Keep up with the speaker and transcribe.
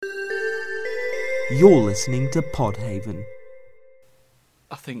You're listening to Podhaven.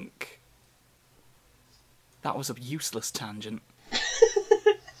 I think that was a useless tangent.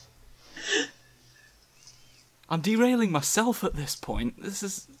 I'm derailing myself at this point. This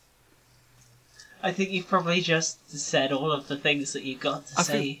is... I think you've probably just said all of the things that you've got to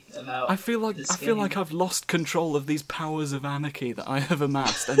say about I feel like I've lost control of these powers of anarchy that I have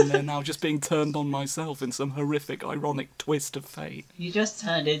amassed, and they're now just being turned on myself in some horrific, ironic twist of fate. You just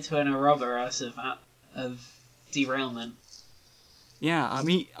turned into an Ouroboros of derailment. Yeah,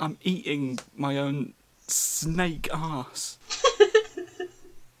 I'm eating my own snake arse.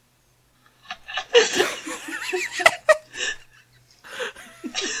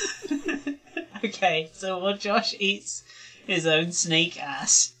 Okay, so while Josh eats his own snake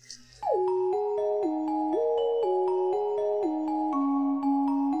ass.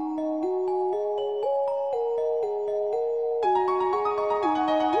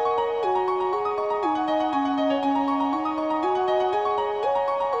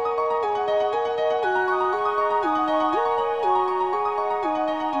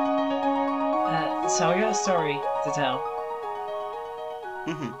 So I got a story to tell.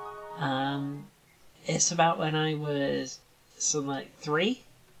 It's about when I was something like 3.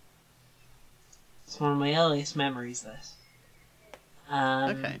 It's one of my earliest memories, this.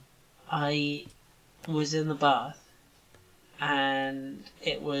 Okay. I was in the bath, and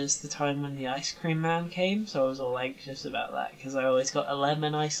it was the time when the ice cream man came, so I was all anxious about that, because I always got a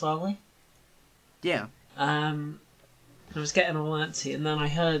lemon ice lolly. Yeah. I was getting all antsy, and then I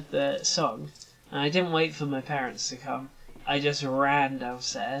heard the song, and I didn't wait for my parents to come. I just ran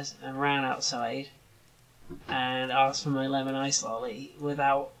downstairs and ran outside and asked for my lemon ice lolly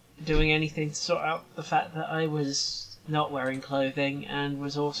without doing anything to sort out the fact that I was not wearing clothing and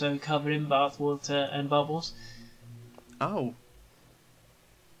was also covered in bathwater and bubbles. Oh.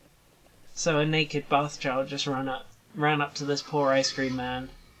 So a naked bath child just ran up to this poor ice cream man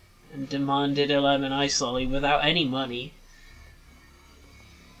and demanded a lemon ice lolly without any money.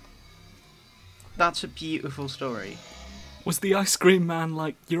 That's a beautiful story. Was the ice cream man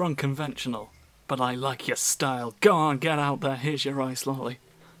like, you're unconventional, but I like your style. Go on, get out there, here's your ice lolly.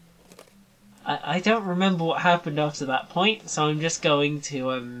 I don't remember what happened after that point, so I'm just going to,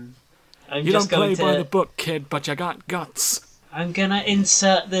 You don't play by the book, kid, but you got guts. I'm gonna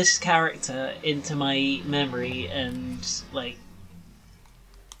insert this character into my memory and, like,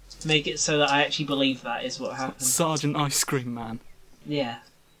 make it so that I actually believe that is what happened. Sergeant Ice Cream Man. Yeah.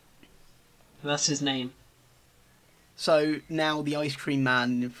 That's his name. So now the ice cream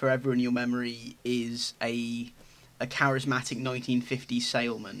man, forever in your memory, is a charismatic 1950s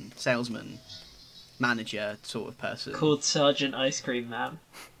salesman, manager sort of person. Called Sergeant Ice Cream Man.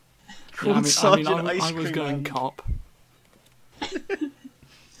 I was going cop.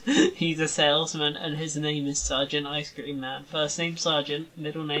 He's a salesman and his name is Sergeant Ice Cream Man. First name Sergeant,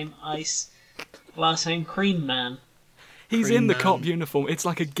 middle name Ice, last name Cream Man. He's Cream in the Man. cop uniform. It's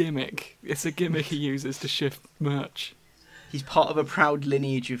like a gimmick. It's a gimmick he uses to shift merch. He's part of a proud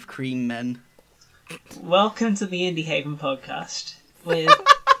lineage of cream men. Welcome to the Indie Haven podcast with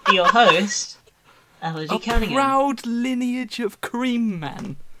your host, Elegy Cunningham. Proud lineage of cream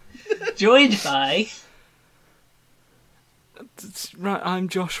men. Joined by... Right, I'm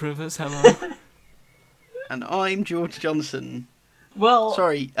Josh Rivers, hello. And I'm George Johnson. Well...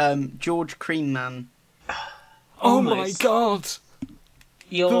 Sorry, George Cream Man. Oh my Almost. god!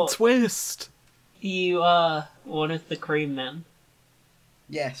 The twist! You are one of the cream men.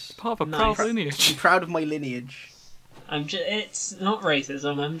 Yes. Part of a Nice. proud I'm lineage. proud of my lineage. It's not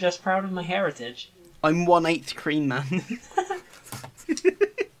racism, I'm just proud of my heritage. I'm 1/8 cream man.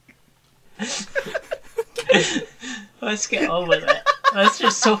 Let's get on with it. Let's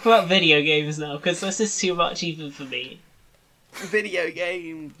just talk about video games now, because this is too much even for me. Video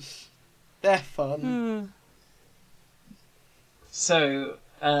games. They're fun. So,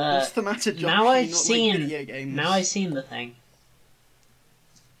 What's the matter, Josh? now Do you I've not like seen... video games? Now I've seen the thing.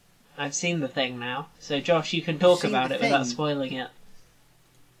 I've seen the thing now. So, Josh, you can talk Seen about the it without thing? spoiling it.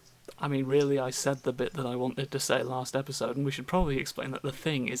 I mean, really, I said the bit that I wanted to say last episode, and we should probably explain that the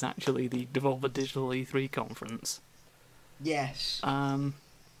thing is actually the Devolver Digital E3 conference. Yes. The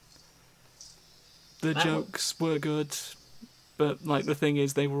That jokes were good, but like the thing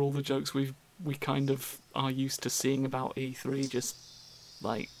is, they were all the jokes we kind of are used to seeing about E3. Just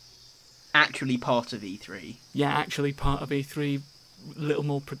like Actually part of E3. yeah, actually part of E3, little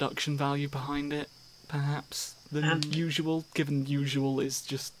more production value behind it, perhaps than And- usual. Given usual is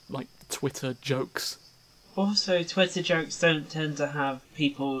just like Twitter jokes. Also, Twitter jokes don't tend to have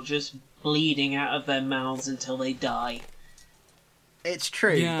people just bleeding out of their mouths until they die. It's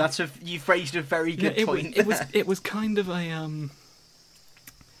true. Yeah. You've raised a very good point. It was kind of a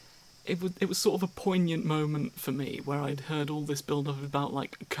It was sort of a poignant moment for me where I'd heard all this build up about,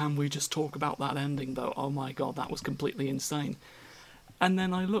 like, can we just talk about that ending though? Oh my god, that was completely insane. And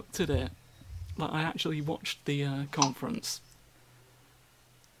then I looked at it, like, I actually watched the conference,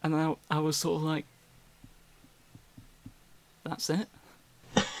 and I was sort of like, that's it?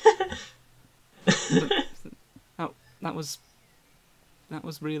 that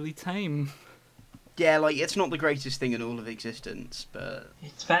was really tame. Yeah, like, it's not the greatest thing in all of existence, but...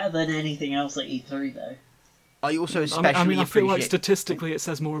 It's better than anything else at E3, though. I also especially I feel like appreciate... statistically it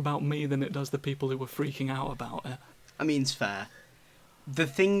says more about me than it does the people who were freaking out about it. I mean, it's fair. The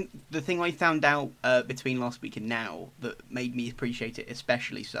thing I found out between last week and now that made me appreciate it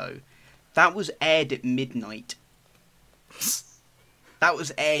especially so, that was aired at midnight. That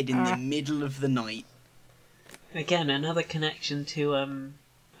was aired in the middle of the night. Again, another connection to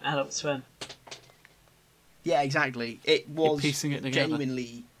Adult Swim. Yeah, exactly. It was piecing it together.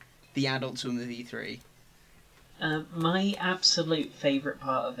 genuinely the Adult Swim of E3. My absolute favourite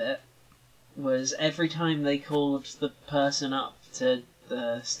part of it was every time they called the person up to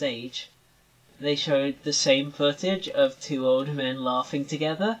the stage, they showed the same footage of two old men laughing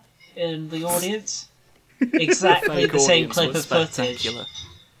together in the audience. Exactly the same clip of footage.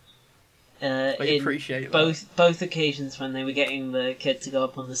 I appreciate that. Both occasions when they were getting the kid to go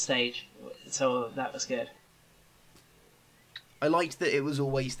up on the stage, so that was good. I liked that it was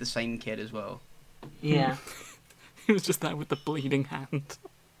always the same kid as well. Yeah. He was just there with the bleeding hand.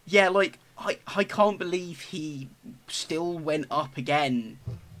 Yeah, like, I can't believe he still went up again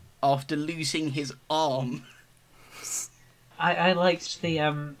after losing his arm. I liked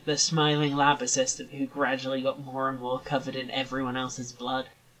the smiling lab assistant who gradually got more and more covered in everyone else's blood.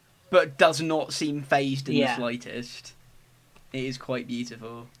 But does not seem phased in the Yeah. slightest. It is quite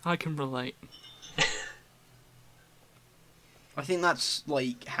beautiful. I can relate. I think that's,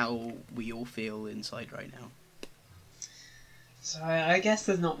 like, how we all feel inside right now. So I guess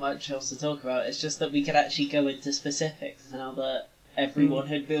there's not much else to talk about. It's just that we could actually go into specifics now that everyone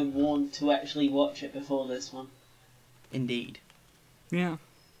had been warned to actually watch it before this one. Indeed. Yeah.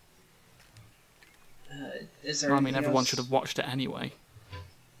 Is there I mean, anything everyone else? should have watched it anyway.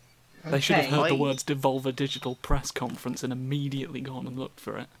 They should have heard the words Devolver Digital press conference and immediately gone and looked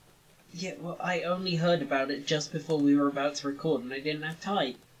for it. Yeah, well, I only heard about it just before we were about to record, and I didn't have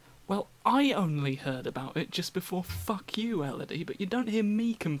time. Well, I only heard about it just before fuck you, Elodie, but you don't hear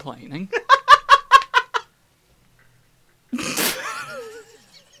me complaining.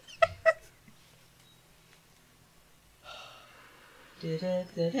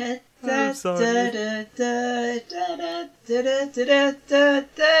 I'm sorry.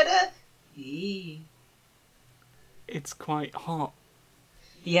 It's quite hot.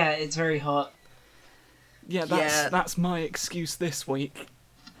 Yeah, it's very hot. Yeah, that's my excuse this week.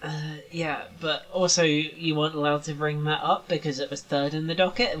 Yeah, but also you weren't allowed to bring that up because it was third in the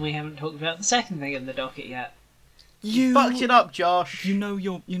docket, and we haven't talked about the second thing in the docket yet. You fucked it up, Josh. You know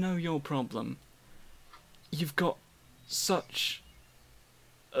your problem. You've got such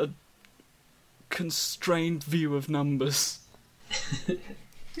a constrained view of numbers.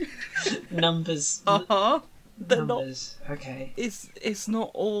 Numbers. They're numbers. Okay. It's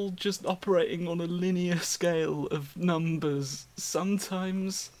not all just operating on a linear scale of numbers.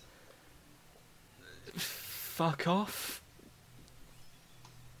 Sometimes, fuck off.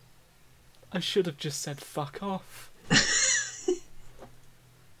 I should have just said fuck off.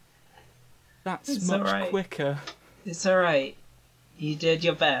 That's It's much alright. quicker. It's alright. You did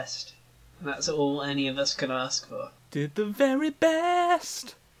your best. That's all any of us can ask for. Did the very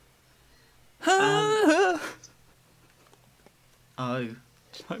best. Oh.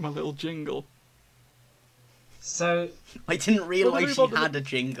 Just like my little jingle. So, I didn't realise move you on to had a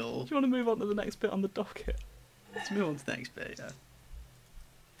jingle. Do you want to move on to the next bit on the docket? Let's move on to the next bit, yeah.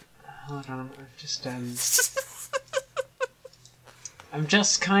 hold on, I'm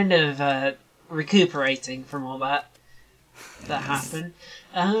just kind of recuperating from all that happened.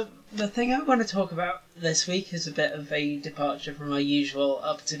 The thing I want to talk about this week is a bit of a departure from our usual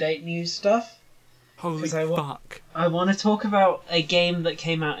up-to-date news stuff. Holy 'Cause fuck. I want to talk about a game that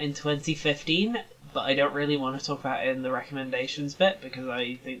came out in 2015, but I don't really want to talk about it in the recommendations bit because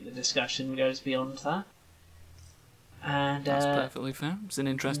I think the discussion goes beyond that. And That's perfectly fair. It's an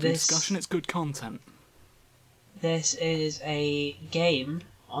interesting discussion. It's good content. this is a game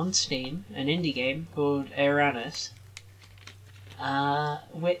on Steam, an indie game called Aeranus,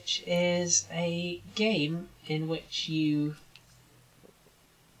 which is a game in which you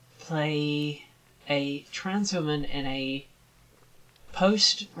play a trans woman in a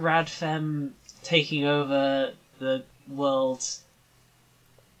post Radfem taking over the world's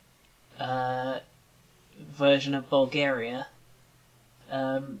version of Bulgaria,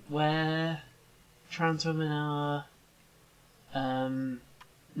 where trans women are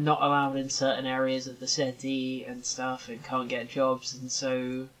not allowed in certain areas of the city and stuff, and can't get jobs, and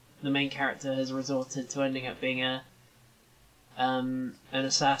so the main character has resorted to ending up being an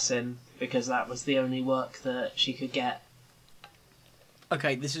assassin because that was the only work that she could get.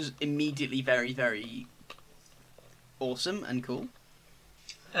 Okay, this is immediately very, very awesome and cool.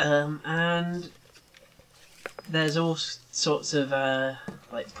 And there's all sorts of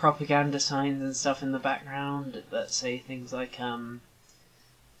like propaganda signs and stuff in the background that say things like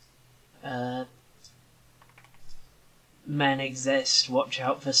men exist, watch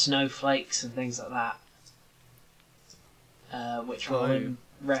out for snowflakes and things like that, which were all in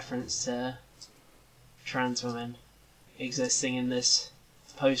reference to trans women existing in this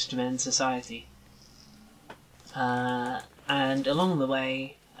post-men society. And along the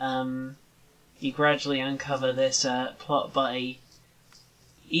way, you gradually uncover this plot by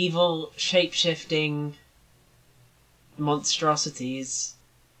evil, shape-shifting monstrosities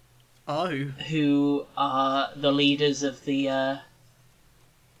who are the leaders of the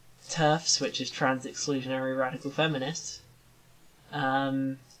TERFs, which is Trans-Exclusionary Radical Feminists,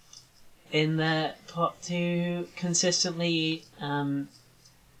 in their plot to consistently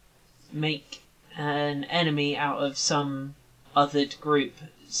make an enemy out of some othered group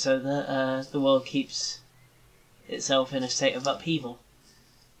so that the world keeps itself in a state of upheaval.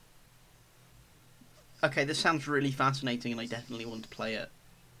 Okay, this sounds really fascinating, and I definitely want to play it.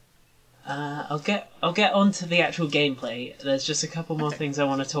 I'll get onto the actual gameplay. There's just a couple more things I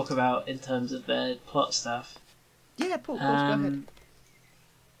want to talk about in terms of the plot stuff. Yeah, Paul, go ahead.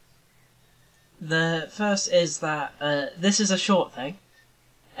 The first is that this is a short thing.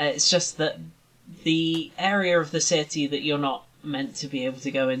 It's just that the area of the city that you're not meant to be able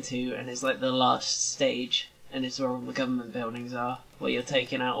to go into, and is like the last stage, and it's where all the government buildings are, where you're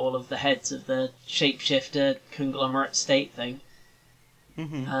taking out all of the heads of the shapeshifter conglomerate state thing,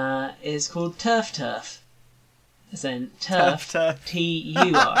 is called TURF. As in TURF,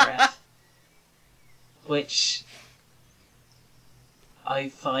 TURF, which I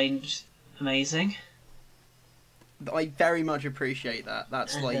find amazing. I very much appreciate that.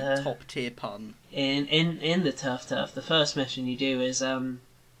 That's like top tier pun. In the TURF, the first mission you do is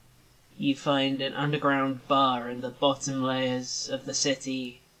you find an underground bar in the bottom layers of the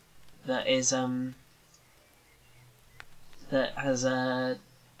city that is that has a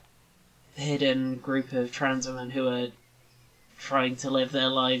hidden group of trans women who are trying to live their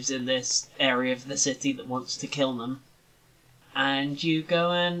lives in this area of the city that wants to kill them. And you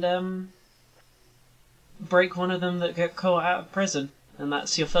go and break one of them that got caught out of prison, and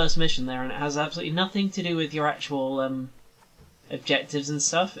that's your first mission there, and it has absolutely nothing to do with your actual objectives and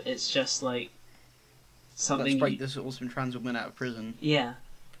stuff. It's just like something. Let's break this awesome trans woman out of prison. Yeah.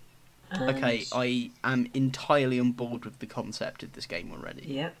 Okay, I am entirely on board with the concept of this game already.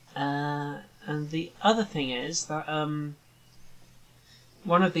 Yeah. And the other thing is that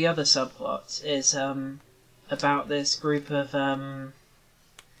one of the other subplots is about this group of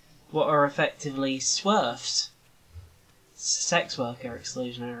what are effectively SWERFs, sex worker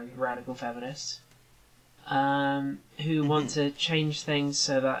exclusionary radical feminists, who want to change things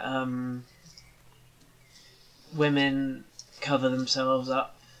so that women cover themselves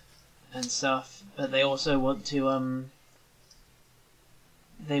up and stuff, but they also want to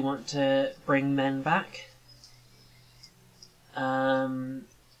bring men back. So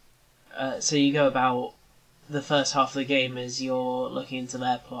you go about the first half of the game as you're looking into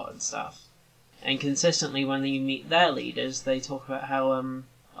their plot and stuff, and consistently when you meet their leaders, they talk about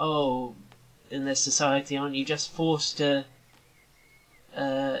how in this society, aren't you just forced to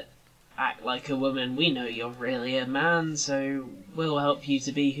act like a woman? We know you're really a man, so we'll help you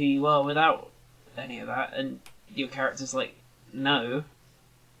to be who you are without any of that. And your character's like, no,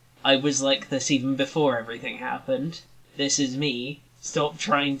 I was like this even before everything happened. This is me. Stop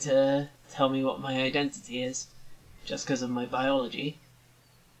trying to tell me what my identity is just because of my biology.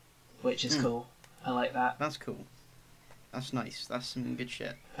 Which is cool. I like that. That's cool. That's nice. That's some good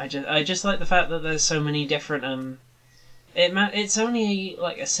shit. I just like the fact that there's so many different it's only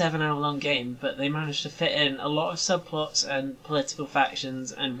like a 7-hour long game, but they managed to fit in a lot of subplots and political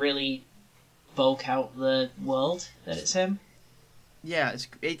factions and really bulk out the world that it's in. Yeah,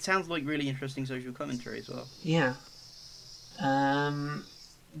 it sounds like really interesting social commentary as well. Yeah.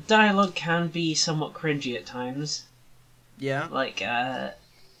 Dialogue can be somewhat cringy at times. Yeah. Like,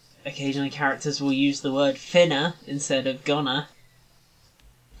 occasionally characters will use the word finna instead of gonna.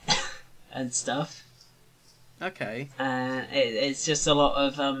 and stuff. Okay. It's just a lot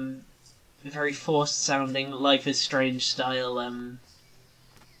of very forced sounding Life is Strange style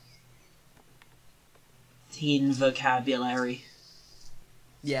teen vocabulary.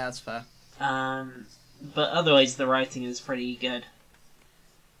 Yeah, that's fair. But otherwise the writing is pretty good.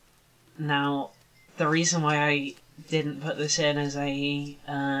 Now, the reason why I didn't put this in as a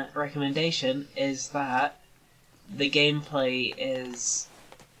recommendation is that the gameplay is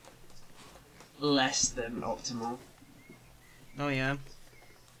less than optimal. Oh yeah.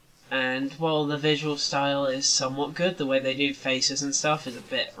 And while the visual style is somewhat good, the way they do faces and stuff is a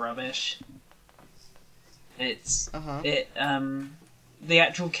bit rubbish. It's the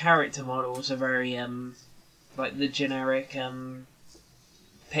actual character models are very like the generic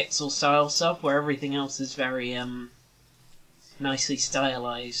pixel style stuff, where everything else is very nicely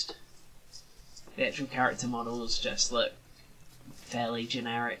stylized. The actual character models just look fairly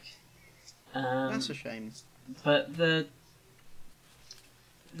generic. That's a shame. But the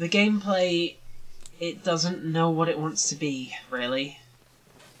gameplay, it doesn't know what it wants to be, really.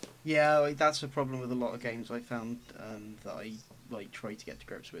 Yeah, like, that's a problem with a lot of games I found that I try to get to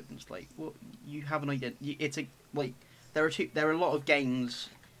grips with, and it's like, well, you have an identity. It's a there are a lot of games,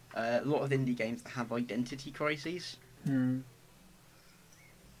 a lot of indie games that have identity crises.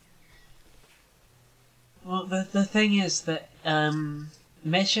 Well, the thing is that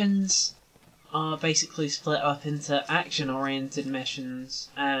missions are basically split up into action-oriented missions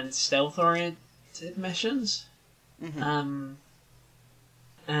and stealth-oriented missions. Mm-hmm.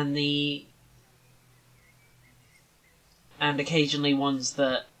 And occasionally ones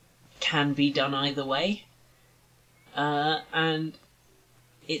that can be done either way. And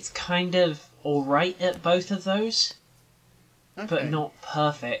it's kind of alright at both of those, but not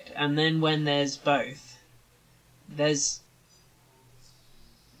perfect. And then when there's both, there's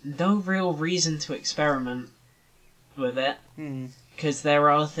no real reason to experiment with it, because there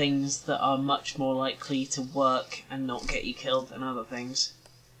are things that are much more likely to work and not get you killed than other things.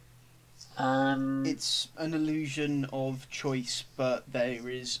 It's an illusion of choice, but there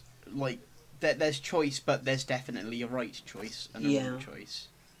is there's choice, but there's definitely a right choice and a wrong choice.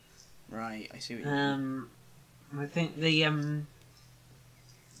 Right, I see what you mean. I think the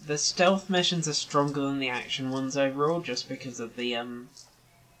stealth missions are stronger than the action ones overall, just because of the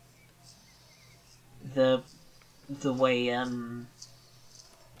way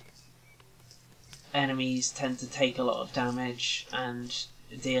enemies tend to take a lot of damage and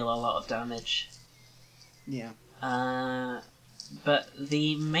deal a lot of damage. Yeah. But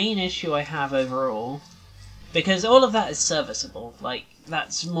the main issue I have overall, because all of that is serviceable,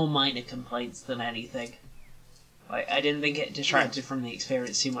 that's more minor complaints than anything. I didn't think it detracted from the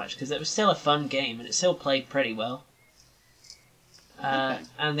experience too much, because it was still a fun game and it still played pretty well. And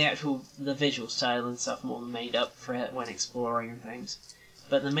the visual style and stuff more than made up for it when exploring and things.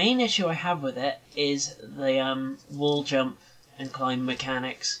 But the main issue I have with it is the wall jump and climb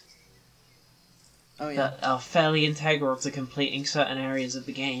mechanics. Oh, yeah. That are fairly integral to completing certain areas of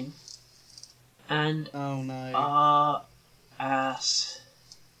the game. And oh no, are ass.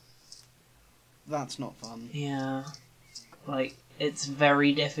 That's not fun. Yeah. It's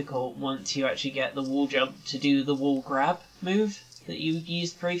very difficult once you actually get the wall jump to do the wall grab move that you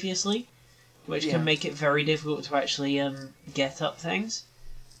used previously, which can make it very difficult to actually get up things.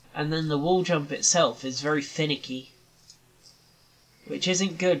 And then the wall jump itself is very finicky, which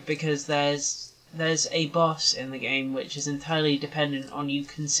isn't good because there's a boss in the game which is entirely dependent on you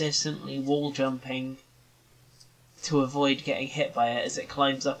consistently wall jumping to avoid getting hit by it as it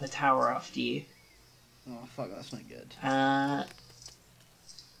climbs up a tower after you. Oh fuck, that's not good.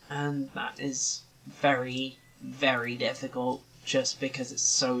 And that is very, very difficult just because it's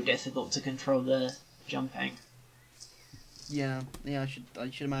so difficult to control the jumping. Yeah, I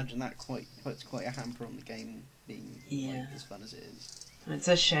should imagine that puts quite a hamper on the game being as fun as it is. It's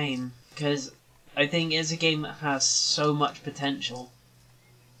a shame, because I think it's a game that has so much potential.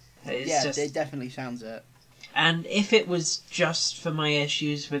 It definitely sounds it. And if it was just for my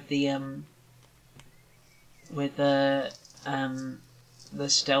issues with the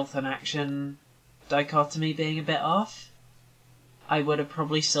stealth and action dichotomy being a bit off, I would have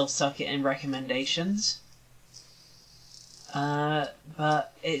probably still stuck it in recommendations.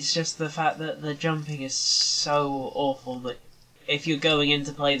 But it's just the fact that the jumping is so awful that if you're going in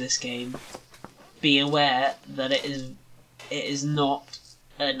to play this game, be aware that it is not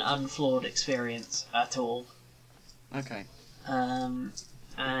an unflawed experience at all. Okay. And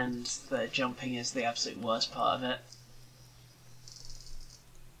the jumping is the absolute worst part of it.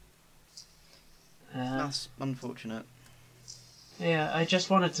 That's unfortunate. Yeah, I just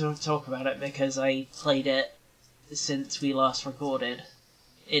wanted to talk about it because I played it since we last recorded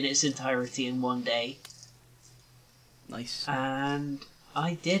in its entirety in one day. Nice. And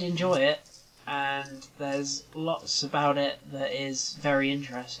I did enjoy it, and there's lots about it that is very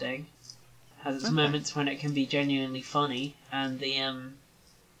interesting. Has its Okay. moments when it can be genuinely funny, and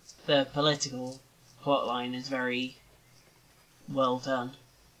the political plotline is very well done.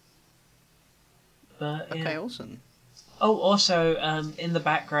 But yeah. Okay, awesome. Oh, also, in the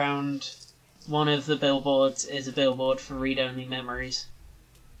background, one of the billboards is a billboard for Read Only Memories.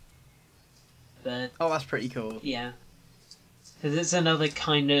 But Oh, that's pretty cool. yeah, because it's another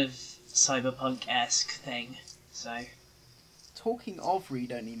kind of cyberpunk-esque thing. So. Talking of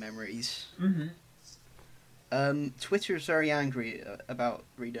read-only memories, Mm-hmm. Twitter is very angry about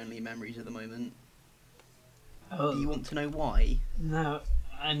read-only memories at the moment. Oh. Do you want to know why? No,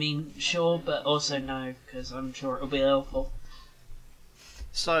 I mean, sure, but also no, because I'm sure it'll be helpful.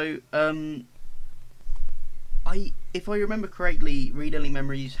 So, if I remember correctly, Read Only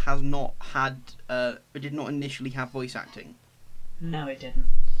Memories has not had, did not initially have voice acting. No, it didn't.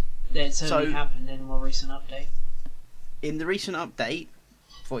 It's only happened in a more recent update. In the recent update,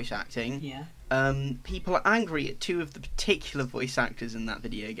 voice acting, Yeah. people are angry at two of the particular voice actors in that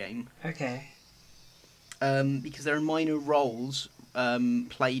video game. Okay. Because there are minor roles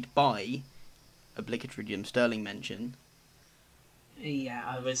played by, obligatory Jim Sterling mention. Yeah,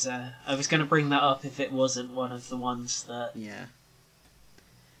 I was going to bring that up if it wasn't one of the ones that. Yeah.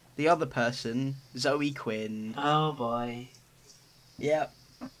 The other person, Zoe Quinn. Oh boy. Yep.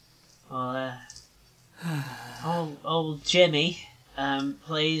 Well, old Jimmy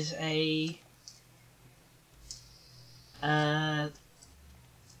plays a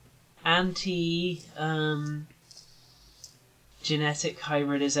anti genetic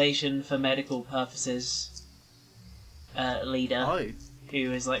hybridization for medical purposes leader Oh.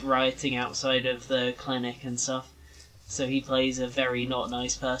 who is like rioting outside of the clinic and stuff. So he plays a very not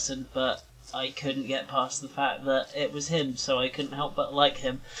nice person, but I couldn't get past the fact that it was him, so I couldn't help but like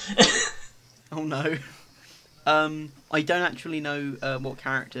him. Oh no. I don't actually know what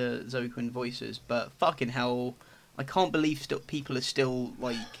character Zoe Quinn voices, but fucking hell, I can't believe people are still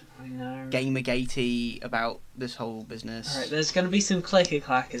like I know. Gamergatey about this whole business. Alright, there's going to be some clicker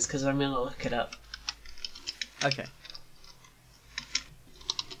clackers because I'm going to look it up. Okay.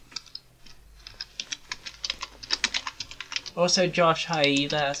 Also, Josh, hi, are you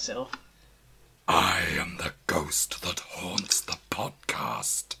there still? I am the ghost that haunts the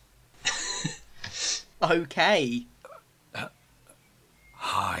podcast. Okay.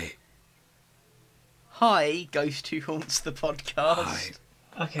 Hi. Hi, Ghost Who Haunts the Podcast. Hi.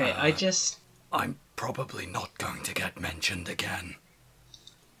 Okay, I'm probably not going to get mentioned again.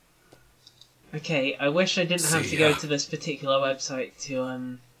 Okay, I wish I didn't have See to go ya. to this particular website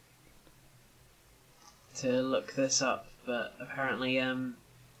to look this up, but apparently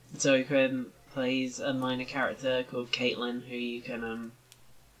Zoe Quinn plays a minor character called Caitlin who you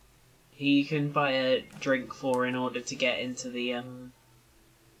can buy a drink for in order to get into the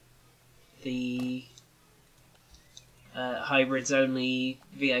hybrids only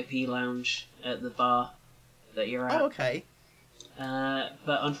VIP lounge at the bar that you're at. Oh, okay.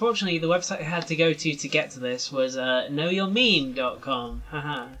 But unfortunately, the website I had to go to get to this was knowyourmeme.com.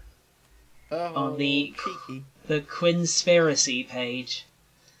 Haha. Oh, On the cheeky. the Quinspiracy page.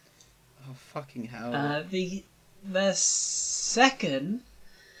 Oh, fucking hell. The second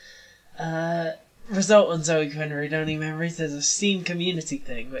result on Zoe Quinn Read Only Memories is a Steam community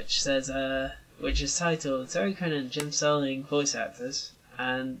thing, which says which is titled Zoe Quinn and Jim Sterling voice actors,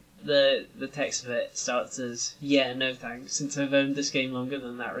 and the text of it starts as, "Yeah, no thanks. Since I've owned this game longer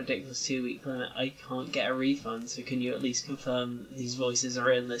than that ridiculous 2-week limit, I can't get a refund, so can you at least confirm these voices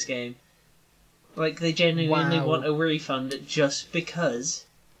are in this game?" Like, they genuinely Wow. want a refund just because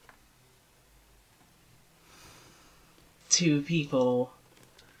two people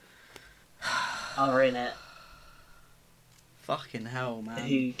are in it Fucking hell, man.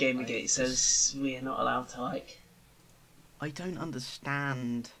 who Gamergate Like, says we are not allowed to like. I don't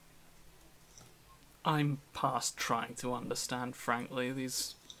understand. I'm past trying to understand, frankly.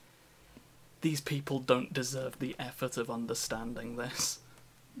 These people don't deserve the effort of understanding this.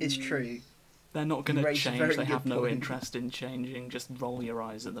 It's true. They're not You going to raise a change, very they have good no point. interest in changing, just roll your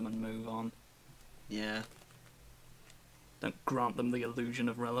eyes at them and move on. Yeah. Don't grant them the illusion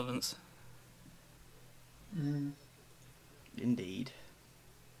of relevance. Indeed.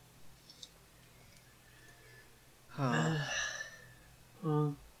 Ah.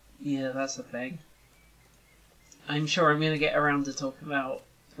 Well, yeah, that's the thing. I'm sure I'm going to get around to talk about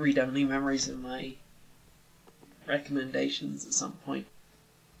read-only memories in my recommendations at some point.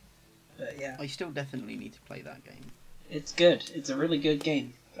 But yeah, I still definitely need to play that game. it's good. It's a really good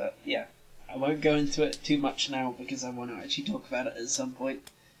game. But yeah, I won't go into it too much now because I want to actually talk about it at some point.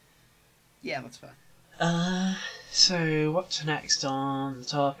 Yeah, that's fair. So what's next on the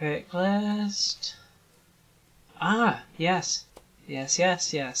topic list? Yes.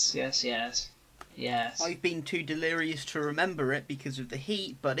 Yes. I've been too delirious to remember it because of the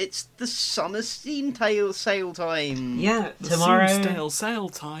heat, but it's the summer steam tail sale time. Yeah, The tomorrow. Stale sale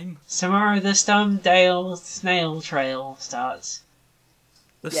time. Tomorrow the Stumdale Snail Trail starts.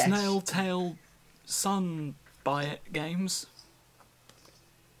 The Yes. Snail Tail Sun Buy It games.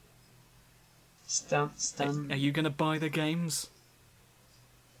 Stum. Are you going to buy the games?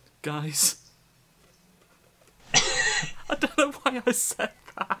 Guys? I don't know why I said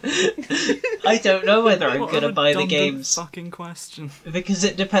that. I don't know whether I'm What gonna a buy the dumb games fucking question. because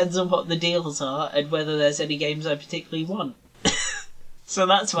it depends on what the deals are and whether there's any games I particularly want. So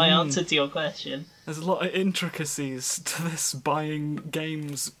that's my answer to your question. There's a lot of intricacies to this buying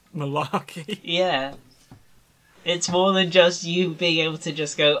games malarkey. Yeah. It's more than just you being able to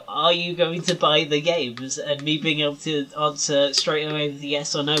just go, are you going to buy the games? And me being able to answer straight away with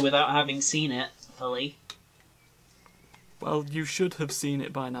yes or no without having seen it fully. Well, you should have seen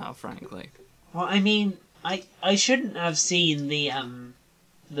it by now, frankly. Well, I mean, I shouldn't have seen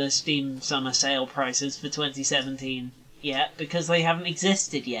the Steam Summer Sale prices for 2017 yet, because they haven't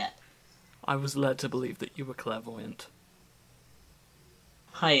existed yet. I was led to believe that you were clairvoyant.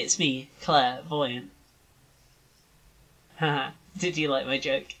 Hi, it's me, Clairvoyant. Haha, did you like my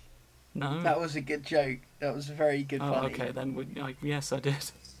joke? No? That was a good joke. That was a very good Oh, funny. okay, then yes, I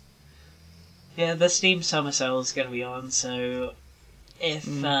did. Yeah, the Steam Summer Sale is going to be on, so if,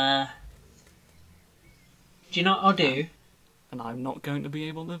 do you know what I'll do? And I'm not going to be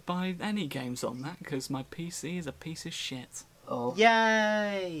able to buy any games on that, because my PC is a piece of shit. Oh,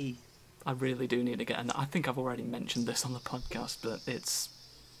 Yay! I really do need to get I think I've already mentioned this on the podcast, but it's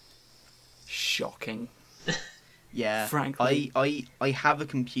shocking. Yeah, Frankly. I have a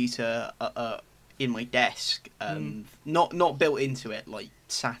computer in my desk, not built into it, like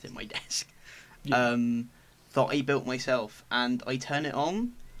sat in my desk, Yeah. that I built myself, and I turn it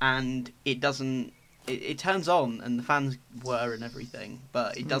on, and it doesn't. It turns on, and the fans whir and everything,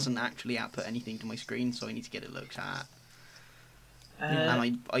 but it doesn't actually output anything to my screen, so I need to get it looked at.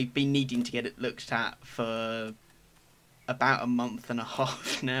 And I've been needing to get it looked at for about a month and a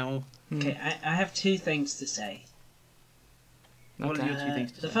half now. okay, I have two things to say. What are your two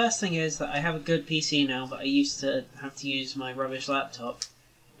things to The say? first thing is that I have a good PC now, but I used to have to use my rubbish laptop,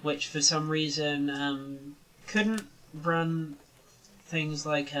 which for some reason couldn't run things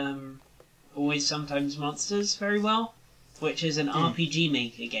like Always Sometimes Monsters very well, which is an RPG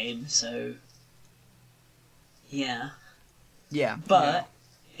Maker game, so yeah. Yeah, But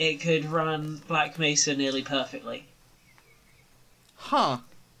it could run Black Mesa nearly perfectly. huh?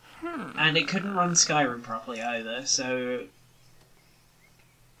 And it couldn't run Skyrim properly either, so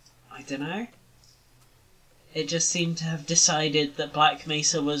I don't know. It just seemed to have decided that Black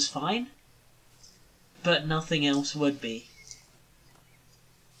Mesa was fine, but nothing else would be.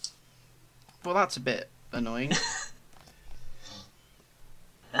 Well, that's a bit annoying.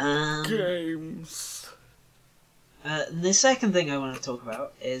 Games. The second thing I want to talk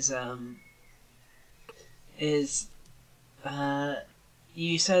about is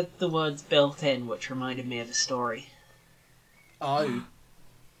you said the words built in, which reminded me of a story. Oh.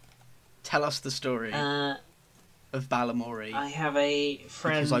 Tell us the story Uh, of Balamori, I have a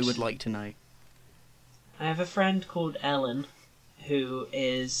friend. because I would like to know. I have a friend called Ellen, who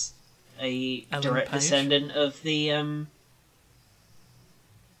is a Ellen direct Page? descendant of the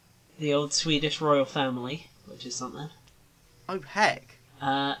old Swedish royal family, which is something. Oh, heck.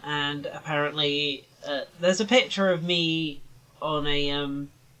 And apparently, there's a picture of me on a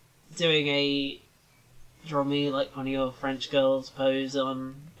doing a draw me like one of your French girls pose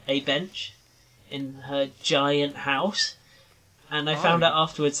on a bench in her giant house, and I found out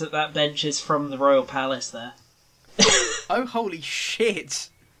afterwards that that bench is from the royal palace there. Oh, holy shit.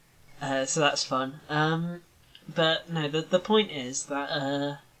 So that's fun. But no, the point is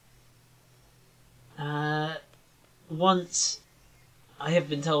that once I have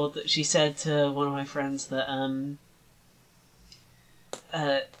been told that she said to one of my friends that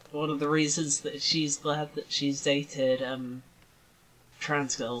one of the reasons that she's glad that she's dated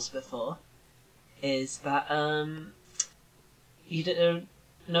trans girls before is that you don't,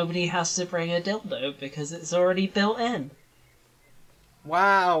 nobody has to bring a dildo because it's already built in.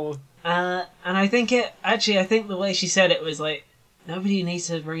 Wow. And I think I think the way she said it was like, Nobody needs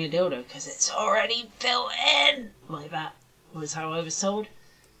to bring a dildo because it's already built in. Like that was how I was told.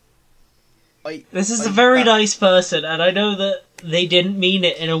 This is a very nice person, and I know that they didn't mean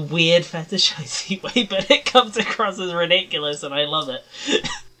it in a weird fetishizing way, but it comes across as ridiculous, and I love it.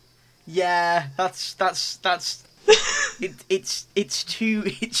 Yeah, that's it's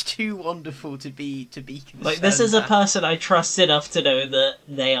too wonderful to be concerned. Like, this is a person I trust enough to know that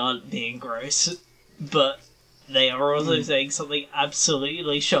they aren't being gross, but they are also saying something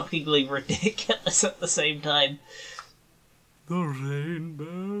absolutely shockingly ridiculous at the same time. The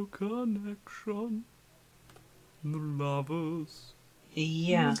rainbow connection. The lovers.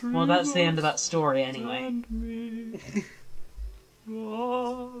 Yeah, well, that's the end of that story anyway. And me.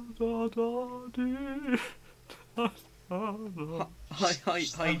 Da, da, da, dee. Da, da, da.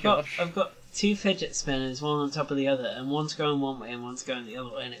 Hi, Josh. I've got two fidget spinners, one on top of the other, and one's going one way and one's going the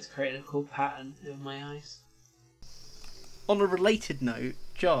other way, and it's created a cool pattern in my eyes. On a related note,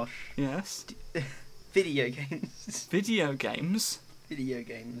 Josh, Yes. video games. Video games? Video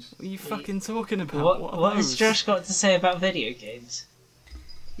games. What are you fucking talking about? What has Josh got to say about video games?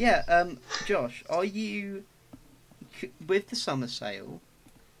 Yeah, Josh, are you with the summer sale?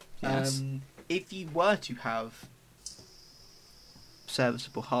 Yes. If you were to have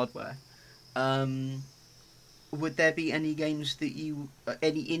serviceable hardware, would there be any games that you,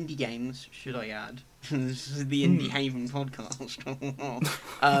 any indie games, should I add? This is the Indie Haven podcast.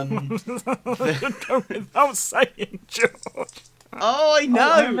 Go without saying, George. Oh, I know.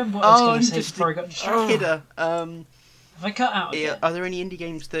 I remember what I was going to say just before I got distracted. kidder. Have I cut out again? Are there any indie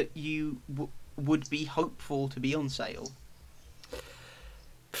games that you would be hopeful to be on sale?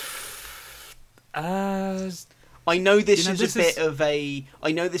 I know this is a bit of a.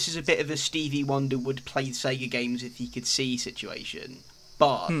 I know this is a bit of a Stevie Wonder would play Sega games if he could see situation,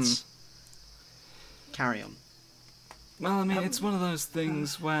 but carry on. Well, I mean, it's one of those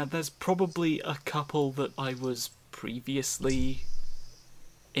things where there's probably a couple that I was previously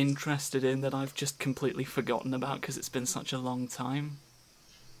interested in that I've just completely forgotten about because it's been such a long time.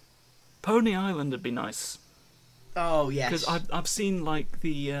 Pony Island would be nice. Oh yes, Because I've seen like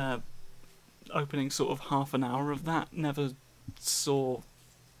the opening sort of half an hour of that. Never saw.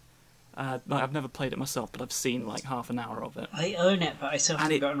 Like, I've never played it myself, but I've seen like half an hour of it. I own it, but I still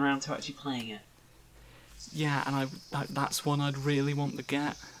haven't it- gotten around to actually playing it. Yeah, and that's one I'd really want to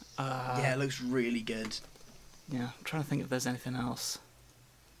get. yeah, it looks really good. Yeah, I'm trying to think if there's anything else.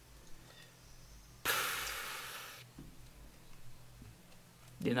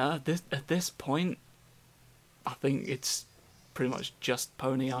 You know, at this point, I think it's pretty much just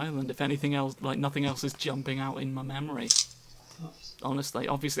Pony Island. If anything else, like nothing else is jumping out in my memory. Honestly,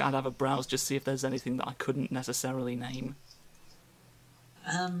 obviously I'd have a browse just see if there's anything that I couldn't necessarily name.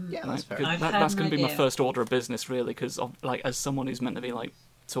 Yeah, that's fair. 'Cause I've that's had going an to be my idea. first order of business, really. Because like, as someone who's meant to be like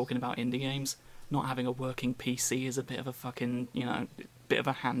talking about indie games, not having a working PC is a bit of a fucking, bit of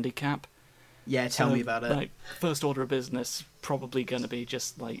a handicap. Yeah, tell So, me about it. Like, first order of business probably going to be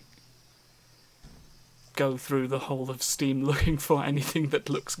just like go through the whole of Steam looking for anything that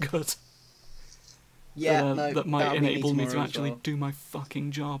looks good. Yeah, that might that'll be enable me to tomorrow as actually well. do my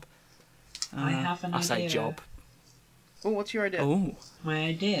fucking job. I have an I say idea. job. Oh, what's your idea? Oh, My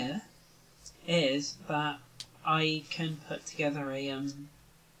idea is that I can put together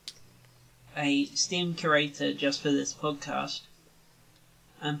a Steam curator just for this podcast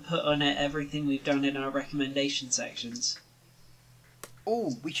and put on it everything we've done in our recommendation sections.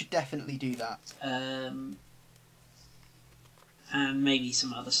 Oh, we should definitely do that. And maybe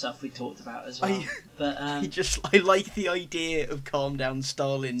some other stuff we talked about as well. But I like the idea of Calm Down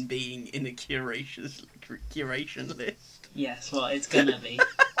Stalin being in a curation list. yes, well, it's gonna be.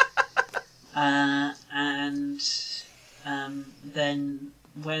 And then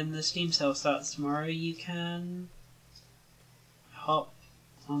when the Steam sale starts tomorrow, you can hop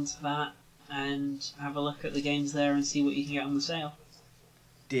onto that and have a look at the games there and see what you can get on the sale,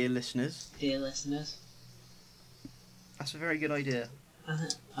 Dear listeners, dear listeners. that's a very good idea.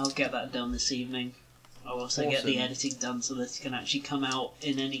 I'll get that done this evening. I'll also get the Awesome. editing done so that it can actually come out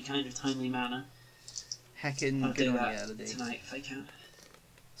in any kind of timely manner. Heckin' I'll good do on that you, Elodie. tonight if I can.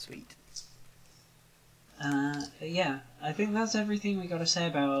 Sweet. But yeah, I think that's everything we got to say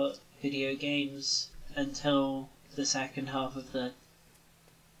about video games until the second half of the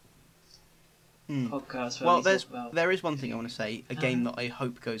podcast. Where Well, we talk about... there is one thing I want to say. A game that I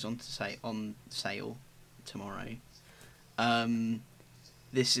hope goes on sale tomorrow.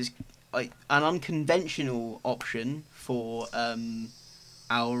 This is an unconventional option for our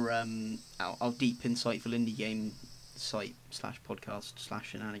deep insightful indie game site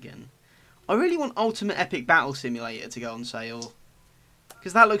 /podcast/shenanigan. I really want Ultimate Epic Battle Simulator to go on sale.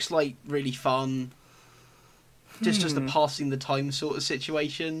 Because that looks like really fun. Just a passing the time sort of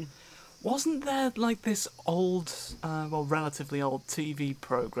situation. Wasn't there like this old, relatively old TV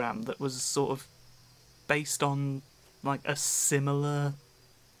program that was sort of based on like a similar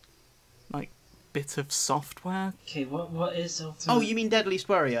like bit of software? Okay, what is Ultimate? Oh, you mean Deadliest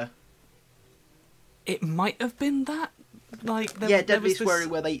Warrior? It might have been that. Like there was Deadliest this... Warrior,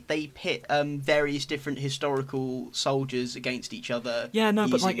 where they pit various different historical soldiers against each other. Yeah, no,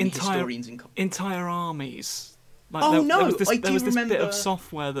 but like using historians and entire armies. Like, Oh, there was no, this, I there do was this bit remember- of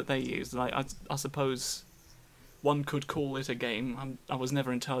software that they used. Like I suppose one could call it a game. I was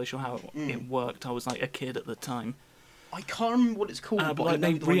never entirely sure how it worked. I was like a kid at the time. I can't remember what it's called, But but I like,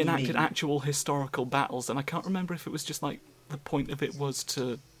 know they the one you reenacted mean. actual historical battles, and I can't remember if it was just like the point of it was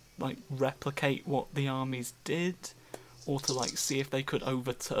to like replicate what the armies did, or to like see if they could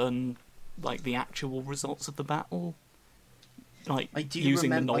overturn like the actual results of the battle, like I do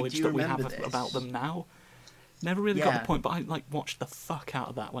using the remem- I knowledge do that we have remember this. about them now. Never really got Yeah. the point, but I like watched the fuck out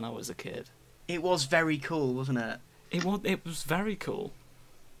of that when I was a kid. It was very cool, wasn't it? It was very cool.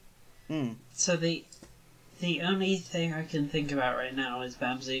 Mm. So the only thing I can think about right now is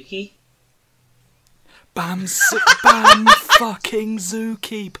Bamzuki. Bam fucking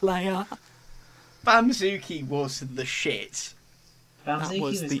Zuki, player. Bamzuki was the shit. Bamzuki That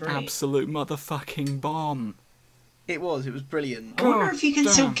was the great. absolute motherfucking bomb. It was brilliant. I wonder God if you can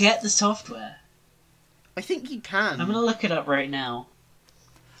still damn. get the software. I think you can. I'm gonna look it up right now.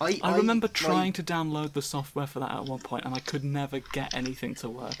 I remember trying to download the software for that at one point, and I could never get anything to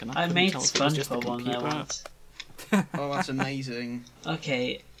work. And I I couldn't made tell if it was just the SpongeBob on there computer. once. Oh, that's amazing.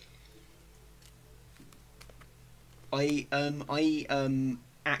 Okay, I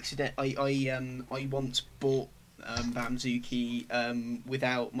once bought Bamzuki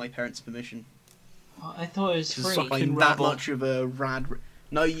without my parents' permission. well, I thought it was Just free. fucking I'm that rebel. much of a rad.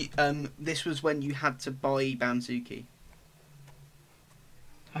 No, this was when you had to buy Bamzuki.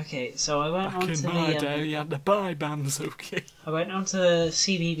 Okay, so I went Back onto in my the day, you had to buy Bamzuki. I went onto the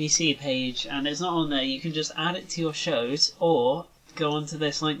CBBC page, and it's not on there. You can just add it to your shows, or go onto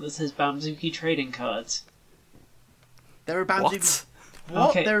this link that says Bamzuki trading cards. There are Bamzuki. What? What?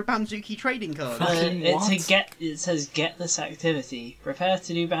 Okay. There are Bamzuki trading cards. Fucking what? It says get this activity. Prepare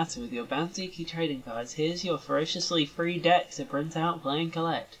to do battle with your Bamzuki trading cards. Here's your ferociously free deck to print out, play, and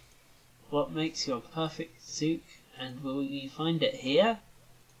collect. What makes your perfect Zook, and will you find it here?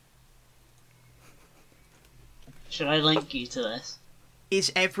 Should I link you to this?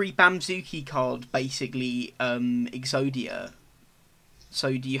 Is every Bamzuki card basically Exodia?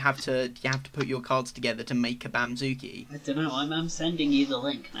 So do you have to put your cards together to make a Bamzuki? I don't know. I'm sending you the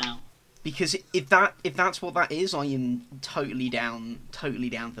link now. Because if that's what that is, I am totally down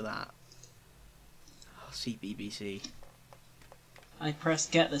for that. Oh, CBBC. I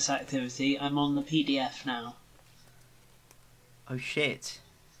pressed get this activity. I'm on the PDF now. Oh shit.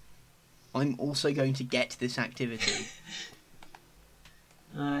 I'm also going to get this activity.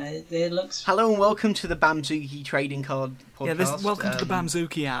 It looks. Hello and welcome to the Bamzuki Trading Card Podcast. Yeah, welcome to the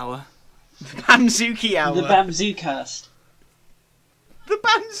Bamzuki Hour. The Bamzuki Hour. The Bamzoocast. The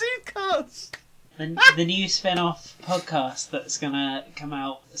Bamzoocast. The new spin-off podcast that's gonna come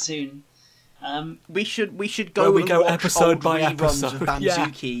out soon. We should go Where we and go watch episode old by reruns episode, of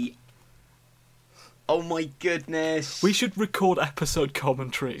Bamzuki. Oh my goodness. We should record episode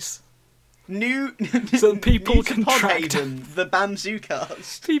commentaries. New So people new to can track Podhaven, the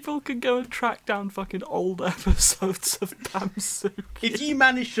Bamzoocast. People can go and track down fucking old episodes of Bamzuki. If you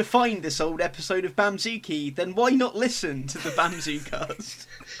manage to find this old episode of Bamzuki, then why not listen to the Bamzoocast?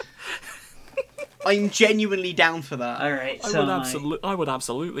 I'm genuinely down for that. Alright, I so I would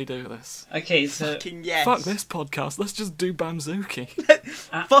absolutely do this. okay, so Fucking yes. Fuck this podcast. Let's just do Bamzuki.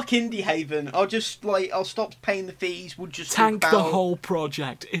 Fuck Indie Haven. I'll stop paying the fees. We'll just Tank talk the about whole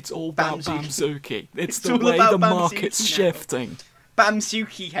project. It's all about Bamzuki. Bamzuki. It's It's the all way about the Bamzuki market's now. shifting.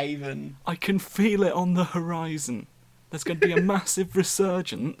 Bamzuki Haven. I can feel it on the horizon. There's going to be a massive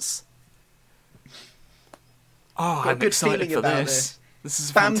resurgence. Oh, Got a I'm good excited feeling for about this. This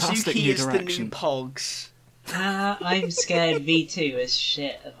is a fantastic Bamzuki new is the direction. new Pogs. I'm scared V2 is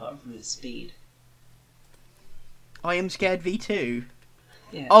shit apart from its speed. I am scared V2.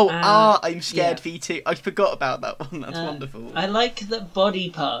 Yeah. I'm scared yeah. V2. I forgot about that one. That's wonderful. I like that body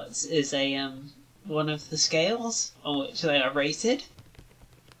parts is a one of the scales on which they are rated.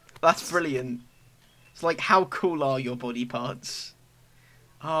 That's brilliant. It's like, how cool are your body parts?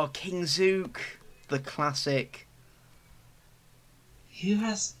 Oh, King Zook, the classic. Who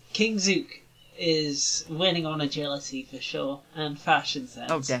has King Zook is winning on agility for sure and fashion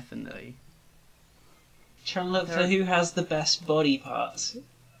sense. Oh, definitely. Trying to look for who has the best body parts.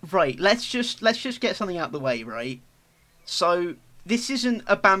 Right, let's just get something out of the way, right? So, this isn't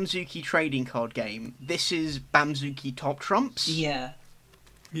a Bamzuki trading card game. This is Bamzuki Top Trumps. Yeah.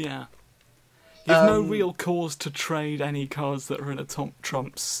 Yeah. You've no real cause to trade any cards that are in a Top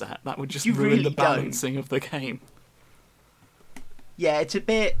Trumps set. That would just You ruin really the don't. balancing of the game. Yeah, it's a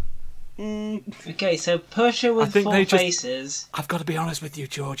bit... Okay, so Pusher I with think 4 they just- faces. I've got to be honest with you,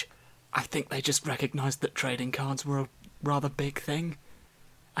 George. I think they just recognised that trading cards were a rather big thing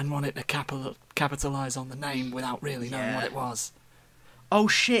and wanted to capitalise on the name without really knowing what Yeah. it was. Oh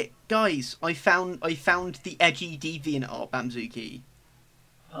shit, guys! I found the edgy deviant art Bamzuki.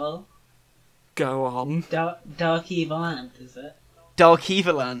 Oh, Go on. Dark Evil Ant, is it? Dark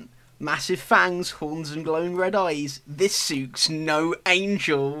Evilant, massive fangs, horns, and glowing red eyes. This suits no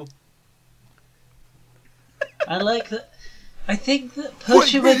angel. I like that. I think that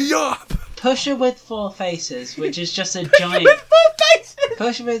Wake me up! Pusher with 4 faces, which is just a giant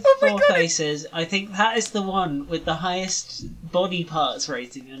Pusher with 4 faces. I think that is the one with the highest body parts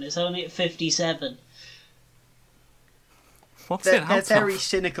rating, and it's only at 57. What's it They're out very of?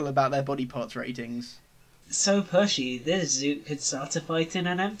 cynical about their body parts ratings. So pushy, this Zoot could start a fight in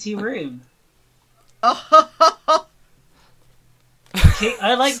an empty room.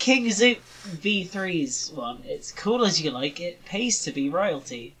 I like King Zoot V3's one. It's cool as you like. It pays to be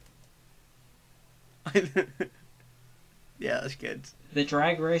royalty. Yeah, that's good. The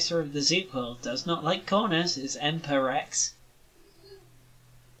drag racer of the Zoot world does not like corners. Is Emperor Rex.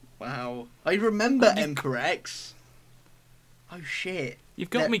 Wow. I remember Emperor X. Oh shit. You've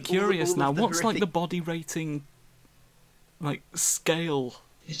got me All curious of now. the What's like horrific- the body rating, like scale?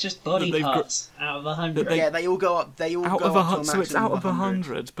 It's just body That they've got- parts out of 100. they- Yeah, they all go up. They all Out go of up to a so it's maximum out of 100.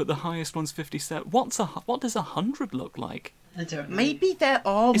 100, but the highest one's 57. What does 100 look like? I don't know. Maybe there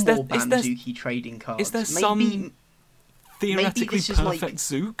are Is there- more is there- Bamzuki trading cards. is there Maybe, some Theoretically this is like- perfect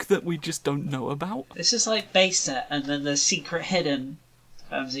Zook that we just don't know about. This is like base set, and then there's secret hidden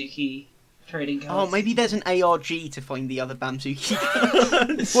Bamzuki trading Oh, cards. maybe there's an ARG to find the other Bamzuki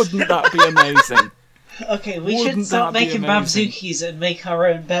cards. Wouldn't that be amazing? Okay, we should Wouldn't start that be making amazing? Bamzukis and make our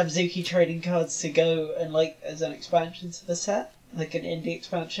own Bamzuki trading cards to go and like as an expansion to the set, like an indie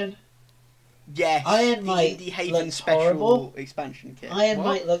expansion. Yes, Iron the Might Indie Haven looks special horrible. expansion kit. Iron What?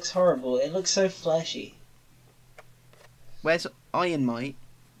 Might looks horrible. It looks so fleshy. Where's Iron Might?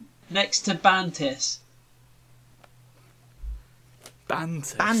 Next to Bantis.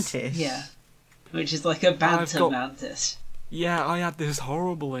 Bantis. Bantis? Yeah. Which is like a banter got- mantis. Yeah, I had this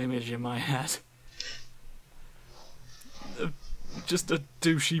horrible image in my head. Just a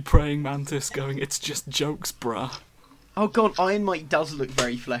douchey praying mantis going, "It's just jokes, bruh." Oh god, Iron Might does look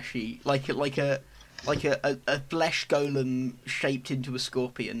very fleshy, like a flesh golem shaped into a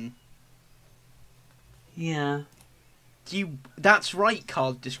scorpion. Yeah. That's right,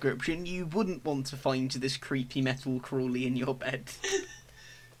 card description. You wouldn't want to find this creepy metal crawly in your bed.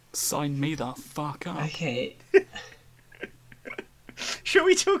 Sign me the fuck up. Okay. Shall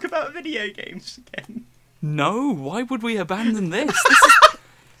we talk about video games again? No, why would we abandon this?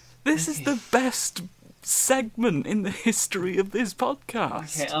 This is the best segment in the history of this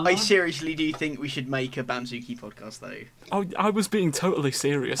podcast. Okay, I seriously do think we should make a Bamzuki podcast, though. Oh, I was being totally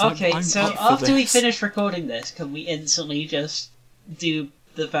serious. Okay, I'm so up for after we this. finish recording this, can we instantly just do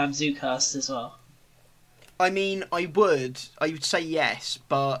the Bamzoocast as well? I mean, I would say yes,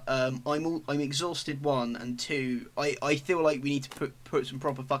 but I'm exhausted. 1 and 2. I feel like we need to put some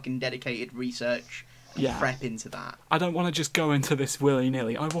proper fucking dedicated research and Yeah. prep into that. I don't want to just go into this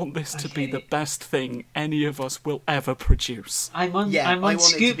willy-nilly. I want this to be Okay. the best thing any of us will ever produce. I'm on. Yeah, I'm I on want it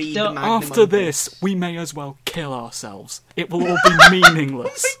to Scoop. be the dot- Magnum After opus. this, we may as well kill ourselves. It will all be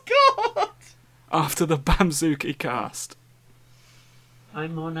meaningless God! after the Bamzuki cast.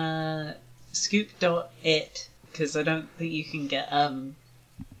 I'm on Scoop.it because I don't think you can get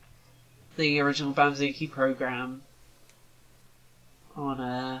the original Bamzuki program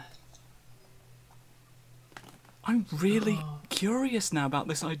on I'm really curious now about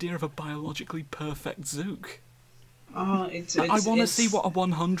this idea of a biologically perfect Zook. it's I want to it's- see what a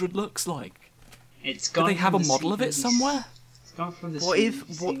 100 looks like. It's Do gone. they have from a the model of it CBC somewhere? It's gone from the What if-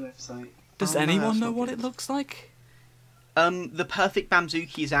 CBC what- website. Does Oh, no, anyone that's know not what good. it looks like? The perfect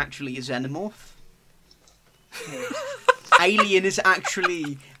Bamzuki is actually a xenomorph. Okay. Alien is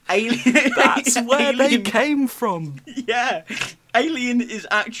actually alien. That's where they Alien- came from. Yeah, Alien is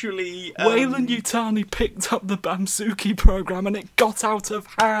actually. Wayland Yutani picked up the Bamzuki program and it got out of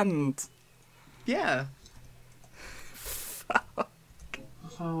hand. Yeah.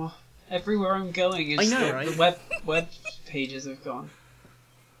 Oh, everywhere I'm going is I know, the right? web pages have gone.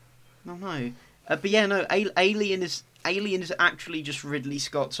 No. But yeah, no, Alien is actually just Ridley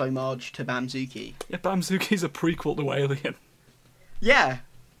Scott's homage to Bamzuki. Yeah, Bamzuki's a prequel to Alien. Yeah.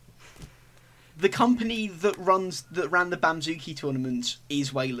 The company that ran the Bamzuki tournaments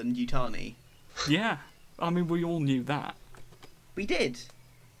is Weyland Yutani. Yeah. I mean, we all knew that. We did.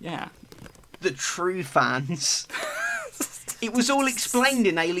 Yeah. The true fans. It was all explained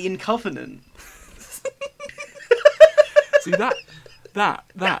in Alien Covenant. See,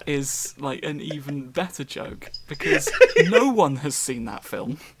 that is like an even better joke, because no one has seen that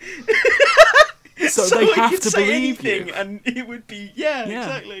film. So they have to believe you. And it would be, yeah, Yeah.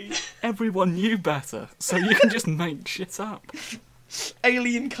 exactly. Everyone knew better, so you can just make shit up.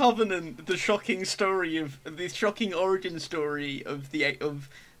 Alien Covenant, the shocking origin story of the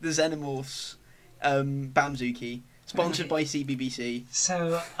Xenomorphs, Bamzuki, sponsored by CBBC.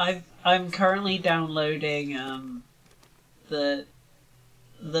 So I'm currently downloading the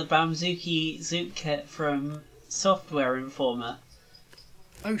Bamzuki Zoot kit from Software Informer.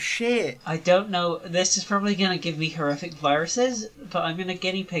 Oh shit! I don't know. This is probably going to give me horrific viruses, but I'm going to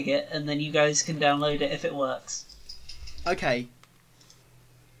guinea pig it, and then you guys can download it if it works. Okay.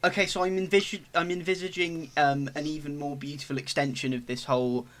 Okay, so I'm envisaging an even more beautiful extension of this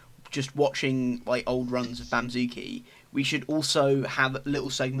whole just watching like old runs of Bamzuki. We should also have little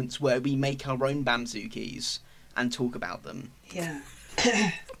segments where we make our own Bamzukis and talk about them. Yeah.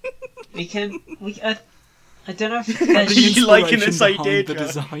 I don't know if The there's, You liking this inspiration idea, behind the Josh?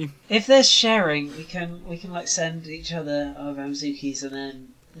 design. if there's sharing, we can like send each other our Bamzukis and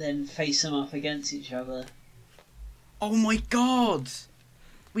then face them off against each other. Oh my god!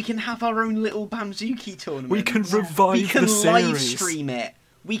 We can have our own little Bamzuki tournament. We can revive We can the live series. stream it.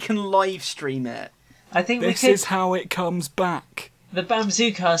 We can live stream it. I think This we could. is how it comes back. The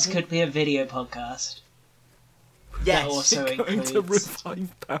Bamzoocast could be a video podcast. Yes. That also We're going to includes.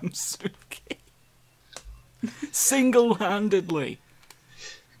 revive Bamzuki. Single-handedly.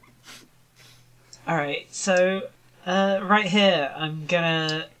 Alright, so right here I'm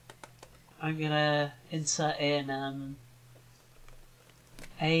gonna insert in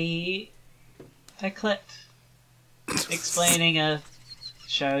a clip explaining a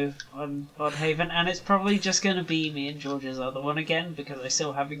show on Podhaven, and it's probably just gonna be me and George's other one again because I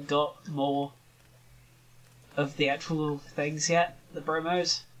still haven't got more of the actual things yet, the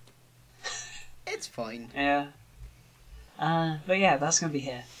promos. It's fine. Yeah. But yeah, that's gonna be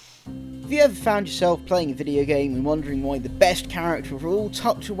here. Have you ever found yourself playing a video game and wondering why the best characters are all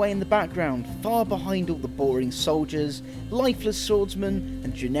tucked away in the background, far behind all the boring soldiers, lifeless swordsmen,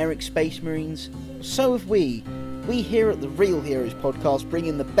 and generic space marines? So have we. We here at the Real Heroes podcast bring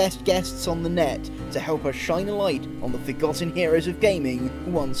in the best guests on the net to help us shine a light on the forgotten heroes of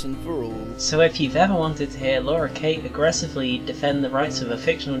gaming once and for all. So if you've ever wanted to hear Laura Kate aggressively defend the rights of a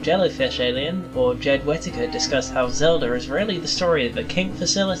fictional jellyfish alien, or Jed Whittaker discuss how Zelda is really the story of a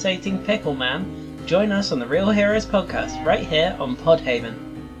kink-facilitating pickle man, join us on the Real Heroes podcast right here on Podhaven.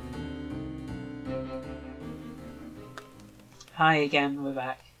 Hi again, we're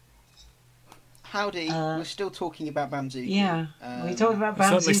back. Howdy. We're still talking about Bamzuki. Yeah, we talked about I'm Bamzuki.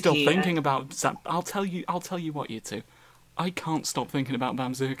 certainly still thinking about Zap. I'll tell you what, you two. I can't stop thinking about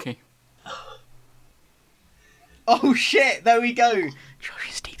Bamzuki. Oh shit! There we go.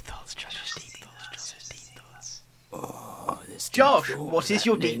 Josh's deep thoughts. Josh, what is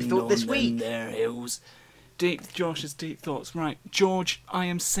your deep thought this week? Josh's deep thoughts. Right, George, I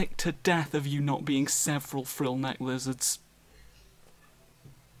am sick to death of you not being several frill neck lizards.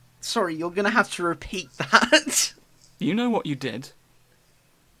 Sorry, you're gonna have to repeat that. You know what you did.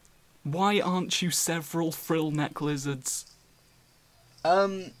 Why aren't you several frill neck lizards?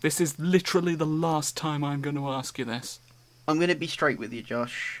 This is literally the last time I'm going to ask you this. I'm gonna be straight with you,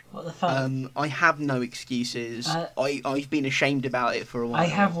 Josh. What the fuck? I have no excuses. I've been ashamed about it for a while. I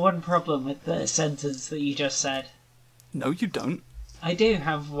have one problem with the sentence that you just said. No, you don't. I do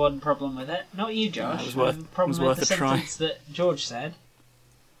have one problem with it. Not you, Josh. it was worth- I have a problem it was with worth the a try. sentence that George said.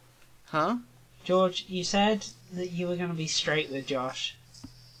 Huh? George, you said that you were going to be straight with Josh.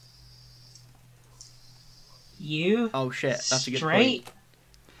 You? Oh shit, that's a good straight? point.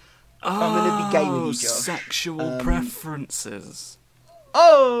 I'm gonna be gay with you, Josh. Sexual preferences.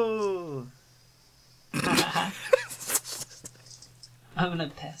 Oh! I'm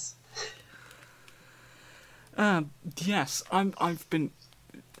gonna piss. Yes, I've been.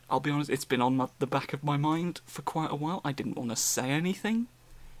 I'll be honest. It's been on the back of my mind for quite a while. I didn't want to say anything,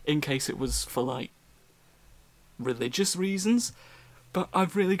 in case it was for like religious reasons. But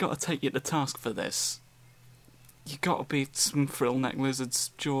I've really got to take you to task for this. You got to be some frill neck lizards,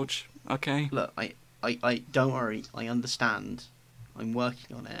 George. Okay. Look, I don't worry. I understand. I'm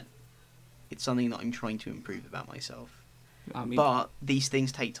working on it. It's something that I'm trying to improve about myself. I mean, But these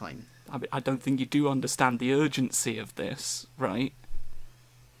things take time. I don't think you do understand the urgency of this, right?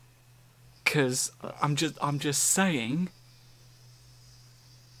 Because I'm just saying,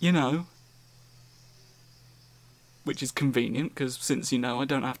 you know, which is convenient because since you know, I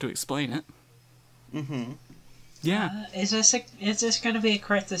don't have to explain it. Mm-hmm. Yeah. Is this going to be a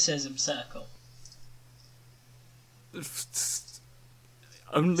criticism circle?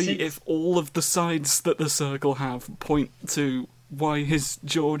 Only Since- if all of the sides that the circle have point to why is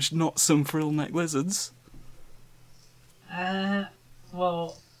George not some frill neck lizards.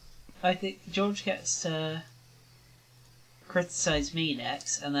 Well, I think George gets to criticise me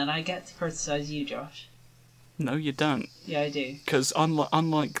next, and then I get to criticise you, Josh. No, you don't. Yeah, I do. Because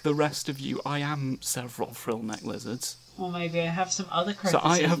unlike the rest of you, I am several frill neck lizards. Well, maybe I have some other So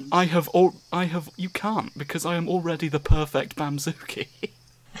criticisms. I have. You can't because I am already the perfect Bamzuki.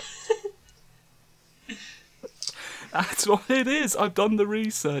 That's what it is. I've done the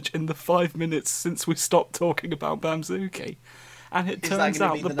research in the 5 minutes since we stopped talking about Bamzuki, and it Is that turns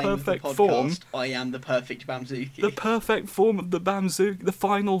going out to be the the name of the perfect podcast? form. I am the perfect Bamzuki. The perfect form of the Bamzuki, the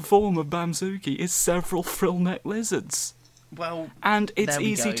final form of Bamzuki, is several frill neck lizards, Well, and it's There we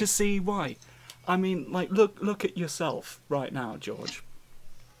easy go. to see why. I mean, like, look at yourself right now, George.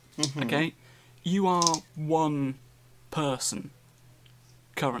 mhm. Okay, you are one person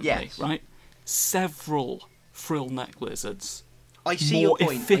currently, Yes. right? Several frill neck lizards, I see more your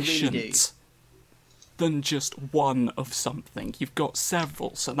point. I efficient really do. than just one of something. You've got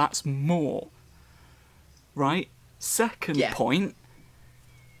several, so that's more, right? Second Yeah. point,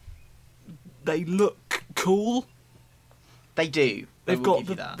 they look cool. They do. I They've will got give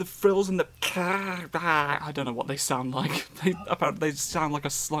you that. the frills and the... I don't know what they sound like. They sound like a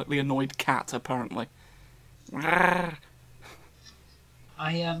slightly annoyed cat, apparently. The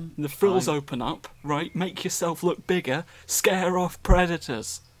frills Fine. open up, right? Make yourself look bigger, scare off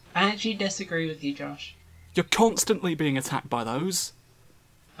predators. I actually disagree with you, Josh. You're constantly being attacked by those.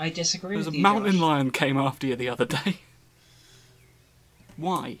 I disagree There's with a you, mountain Josh. lion came after you the other day.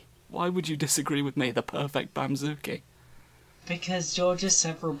 Why? Why would you disagree with me, the perfect Bamzuki? Because George has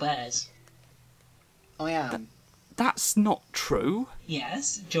several bears. I am. That's not true.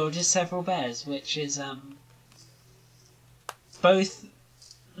 Yes, George has several bears, which is, both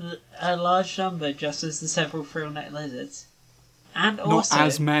a large number, just as the several frill-neck lizards. And also... Not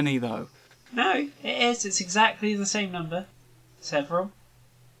as many, though. No, it is. It's exactly the same number. Several.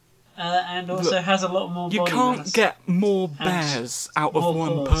 And also Look, has a lot more You body can't mass. get more And bears out of more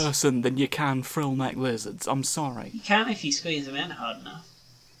one claws. person than you can frill-neck lizards. I'm sorry. You can if you squeeze them in hard enough.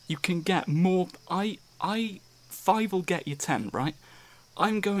 You can get more... 5 will get you 10, right?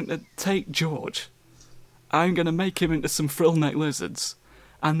 I'm going to take George. I'm going to make him into some frill-neck lizards.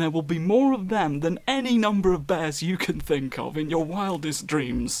 And there will be more of them than any number of bears you can think of in your wildest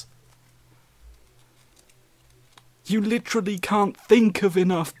dreams. You literally can't think of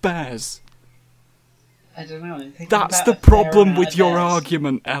enough bears. I don't know. I'm thinking That's about the a fair problem amount with of your bears.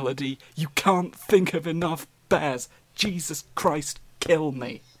 argument, Elodie. You can't think of enough bears. Jesus Christ, kill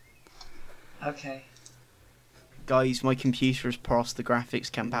me. Okay. Guys, my computer has passed the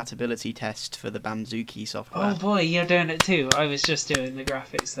graphics compatibility test for the Bamzuki software. Oh boy, you're doing it too. I was just doing the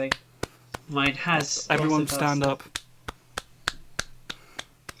graphics thing. Mine has. Everyone also stand passed. up.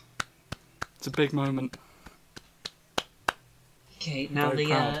 It's a big moment. Okay, now Very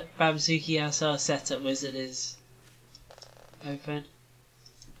the proud. Bamzuki SR setup wizard is open.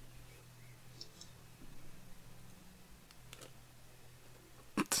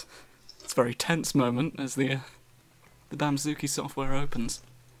 It's a very tense moment as the Bamzuki software opens.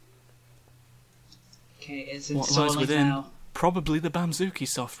 Okay, it's What lies installing within? now. Probably the Bamzuki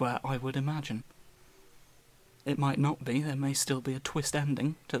software, I would imagine. It might not be, there may still be a twist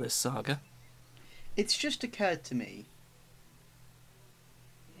ending to this saga. It's just occurred to me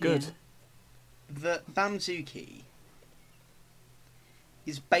Good. Yeah. that Bamzuki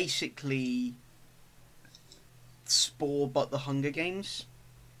is basically Spore but the Hunger Games.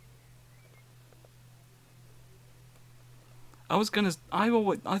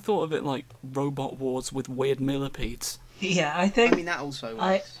 I thought of it like Robot Wars with weird millipedes. Yeah, I I think mean, that also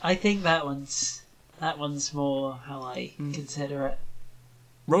I works. think that one's more how I consider it.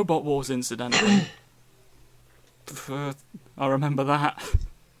 Robot Wars, incidentally. I remember that.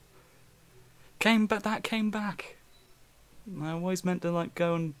 That came back. I always meant to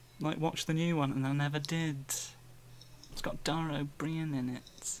go and watch the new one, and I never did. It's got Dara O'Brien in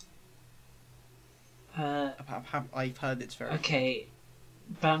it. I've heard it's very Okay,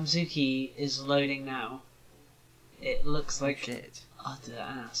 Bamzuki is loading now. It looks like shit. utter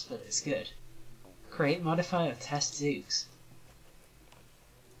ass, but it's good. Create, modify, or test Zooks.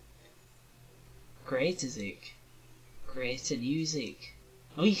 Create a Zook. Create a new Zook.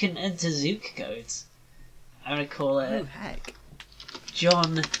 Oh, you can enter Zook codes. I'm gonna call Oh, it heck.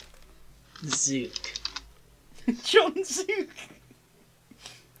 John Zook. John Zook!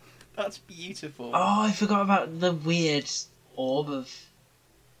 That's beautiful. Oh, I forgot about the weird orb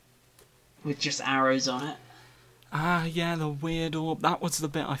with just arrows on it. Ah, yeah, the weird orb. That was the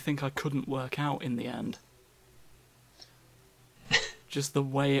bit I think I couldn't work out in the end. Just the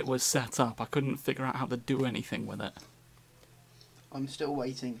way it was set up, I couldn't figure out how to do anything with it. I'm still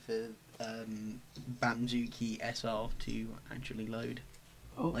waiting for Bamzuki SR to actually load.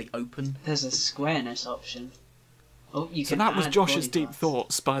 Oh. Like, open. There's a squareness option. Oh, you So can that was add Josh's body deep parts.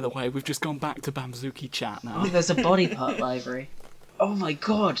 thoughts, by the way. We've just gone back to Bamzuki chat now. Oh, there's a body part library. Oh my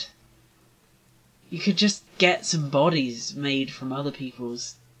god! You could just get some bodies made from other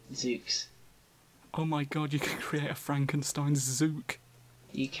people's Zooks. Oh my god, you can create a Frankenstein Zook.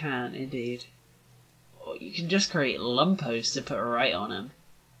 You can, indeed. Or you can just create lumpos to put right on them.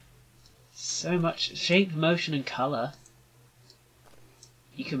 So much shape, motion, and colour.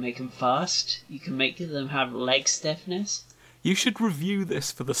 You can make them fast. You can make them have leg stiffness. You should review this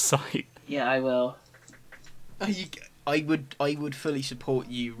for the site. Yeah, I will. I would fully support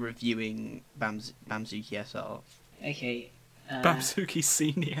you reviewing Bamzuki SR. Okay. Bamzuki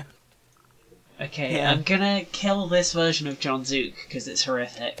Senior. Okay, Yeah. I'm gonna kill this version of John Zook because it's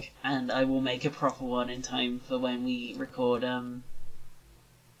horrific, and I will make a proper one in time for when we record the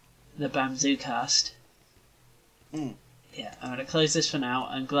Bamzoocast. Mm. Yeah, I'm gonna close this for now.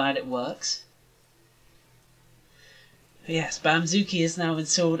 I'm glad it works. But yes, Bamzuki is now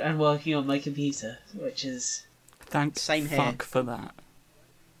installed and working on my computer, which is... Thank Same here. fuck for that.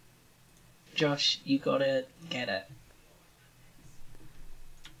 Josh, you gotta get it.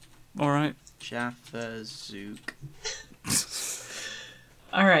 Alright. Jaffa Zook.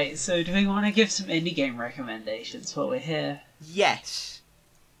 Alright, so do we want to give some indie game recommendations while we're here? Yes.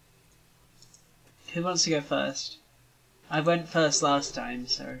 Who wants to go first? I went first last time,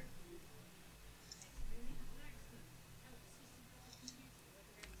 so...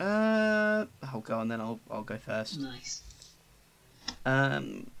 I'll go on then. I'll go first. Nice. Let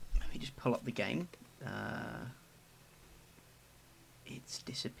me just pull up the game. It's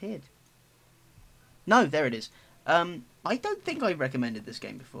disappeared. No, there it is. I don't think I recommended this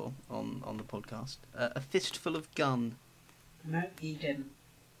game before on the podcast. A Fistful of Gun. No, you didn't.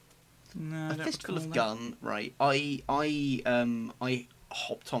 No, I A don't Fistful of recall that. Gun, right? I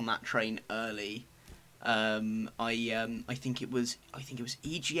hopped on that train early. I think it was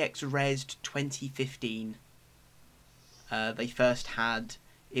EGX Resd 2015. They first had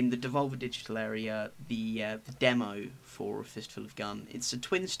in the Devolver Digital area the demo for A Fistful of Gun. It's a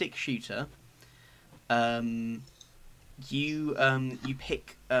twin stick shooter. You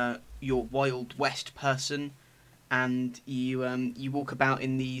pick your Wild West person, and you walk about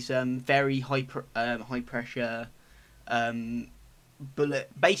in these very high pressure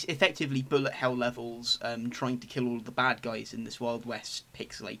effectively bullet hell levels, trying to kill all of the bad guys in this Wild West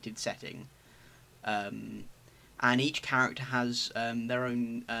pixelated setting. And each character has their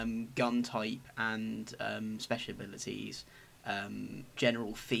own gun type and special abilities,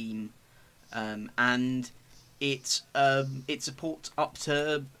 general theme, and it supports up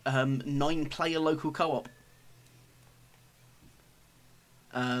to 9-player local co-op.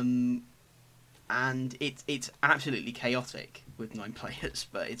 And it's absolutely chaotic with 9 players,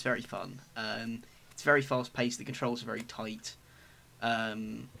 but it's very fun. It's very fast paced. The controls are very tight,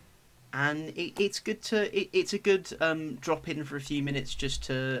 and it's good to it's a good drop in for a few minutes just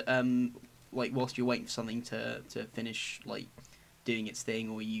to like whilst you're waiting for something to finish like doing its thing,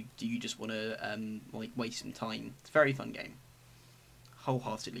 or you just want to like waste some time. It's a very fun game.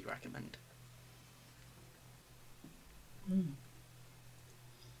 Wholeheartedly recommend.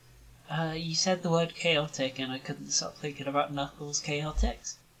 You said the word chaotic, and I couldn't stop thinking about Knuckles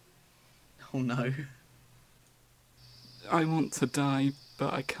Chaotix. Oh no. I want to die,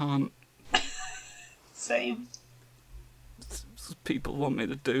 but I can't. Same. People want me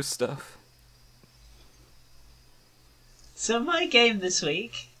to do stuff. So my game this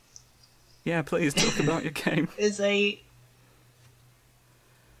week Yeah, please talk about your game. is a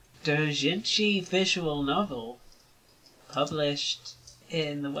doujinshi visual novel published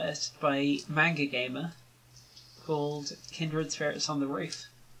in the West by Manga Gamer called Kindred Spirits on the Roof,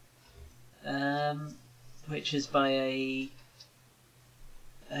 which is by a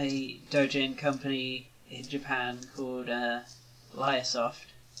doujin company in Japan called Liasoft,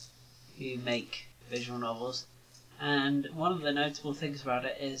 who make visual novels, And one of the notable things about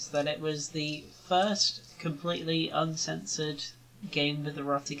it is that it was the first completely uncensored game with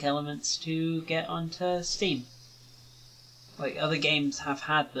erotic elements to get onto Steam. Like, other games have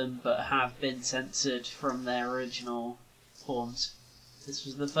had them, but have been censored from their original forms. This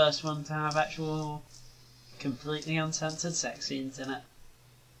was the first one to have actual, completely uncensored sex scenes in it.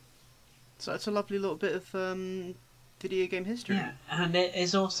 So that's a lovely little bit of video game history. Yeah, and it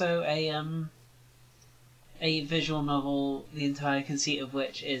is also a visual novel, the entire conceit of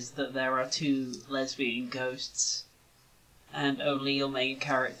which is that there are two lesbian ghosts, and only your main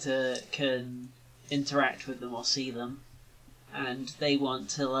character can interact with them or see them. And they want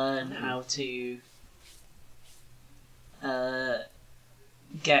to learn how to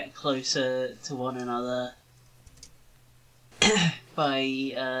get closer to one another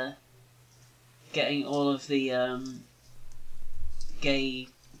by getting all of the gay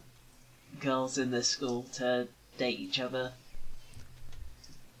girls in this school to date each other.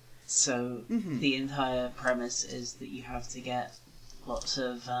 So the entire premise is that you have to get lots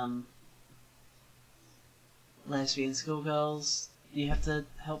of lesbian schoolgirls. You have to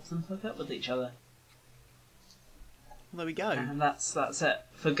help them hook up with each other. There we go. And that's it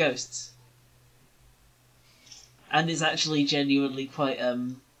for Ghosts. And it's actually genuinely quite,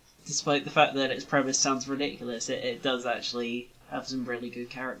 despite the fact that its premise sounds ridiculous, it does actually have some really good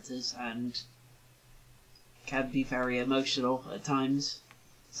characters and can be very emotional at times.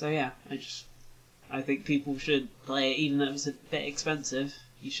 So yeah, I think people should play it, even though it's a bit expensive.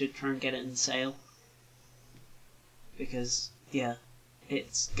 You should try and get it in sale. Because, yeah,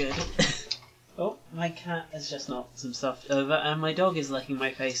 it's good. Oh, my cat has just knocked some stuff over, and my dog is licking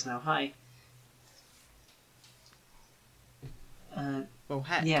my face now. Hi. Well,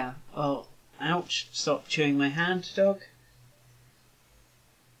 heck. Yeah, well, ouch. Stop chewing my hand, dog.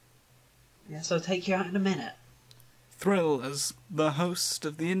 Yes, I'll take you out in a minute. Thrill as the host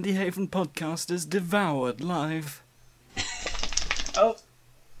of the Indie Haven podcast is devoured live. Oh.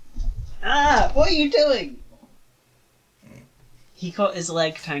 Ah, what are you doing? He got his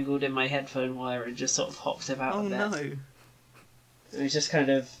leg tangled in my headphone wire and just sort of hopped about a bit. Oh no. He was just kind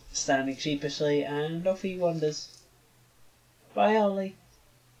of standing sheepishly, and off he wanders. Bye, Ollie.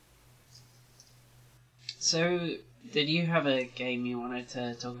 So, did you have a game you wanted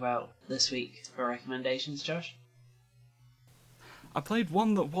to talk about this week for recommendations, Josh? I played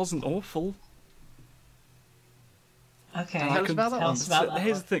one that wasn't awful. Okay, Tell us about that tell one. us about that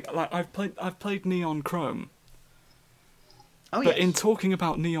Here's one. the thing, like I've played Neon Chrome. Oh, But yes. in talking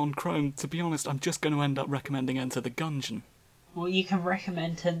about Neon Chrome, to be honest, I'm just going to end up recommending Enter the Gungeon. Well, you can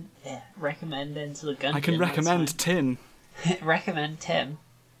recommend Into the Gungeon. I can recommend tin. recommend Tim.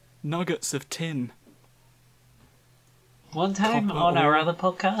 Nuggets of tin. One time Copper on our ore. other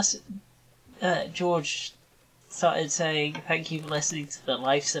podcast, George started saying thank you for listening to the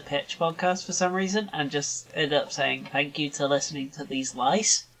Life's a Pitch podcast for some reason, and just ended up saying thank you to listening to these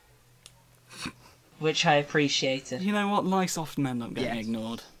lice, which I appreciated. You know what? Lice often end up getting Yes.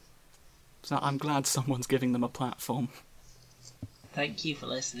 ignored. So I'm glad someone's giving them a platform. Thank you for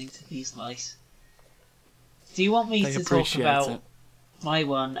listening to these lice. Do you want me They to talk appreciate about it. my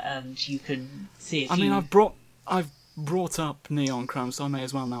one, and you can see if I mean, you... I've brought up Neon Chrome, so I may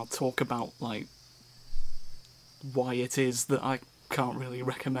as well now talk about, like, why it is that I can't really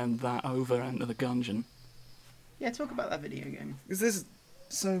recommend that over Enter the Gungeon. Yeah, talk about that video game. Is this...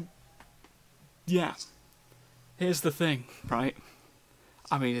 So... Yeah. Here's the thing, right?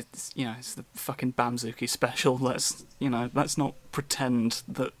 I mean, it's, you know, it's the fucking Bamzuki special. Let's not pretend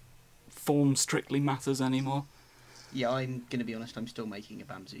that form strictly matters anymore. Yeah, I'm gonna be honest, I'm still making a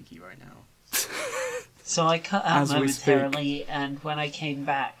Bamzuki right now. So I cut out As we momentarily, and when I came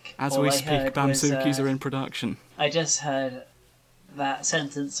back, As all we I speak, heard was, Bamzukis are in production. I just heard that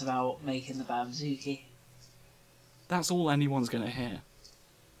sentence about making the Bamzuki. That's all anyone's going to hear.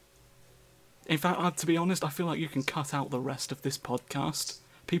 In fact, to be honest, I feel like you can cut out the rest of this podcast.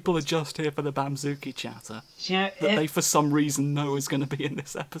 People are just here for the Bamzuki chatter Do you know, that they, if, for some reason, know is going to be in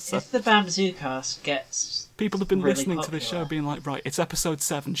this episode. if the Bamzoocast gets... People have been really listening to this show popular. being like, right, it's episode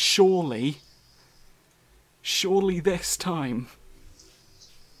 7, surely this time,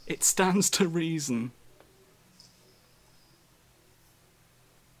 it stands to reason.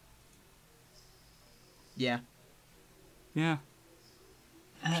 Yeah. Yeah.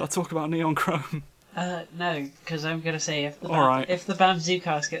 Shall I talk about Neon Chrome? No, because I'm going to say if the Alright. if the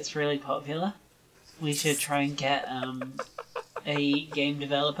Bamzoocast gets really popular, we should try and get a game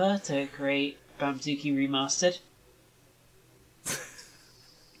developer to create Bamzuki Remastered.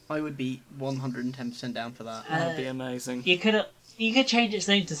 I would be 110% down for that. That'd be amazing. You could change its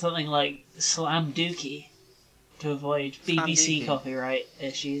name to something like Slam Dookie, to avoid Sam BBC Dookie. copyright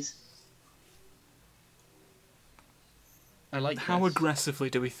issues. I like How this. aggressively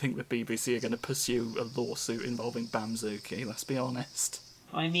do we think the BBC are going to pursue a lawsuit involving Bamzuki? Let's be honest.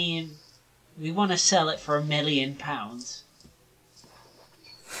 I mean, we want to sell it for £1 million.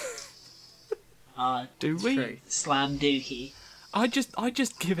 Do we? True. Slam Dookie. I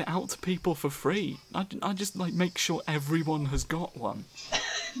just give it out to people for free. I just like make sure everyone has got one.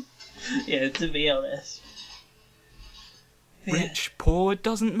 Yeah, to be honest. Rich, poor, it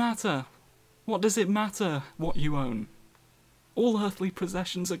doesn't matter. What does it matter what you own? All earthly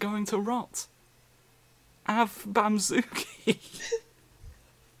possessions are going to rot. Have Bamzuki.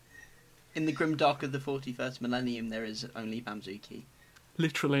 In the grim dark of the 41st millennium, there is only Bamzuki.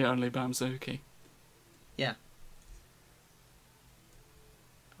 Literally only Bamzuki. Yeah.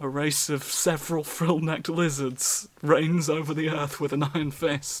 A race of several frill-necked lizards reigns over the earth with an iron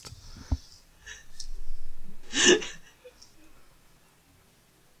fist.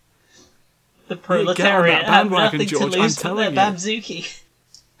 The Yeah, proletariat get on that have bandwagon, nothing George, to I'm lose but their telling you. Bamzuki.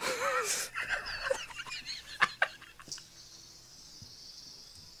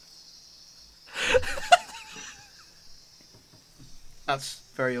 That's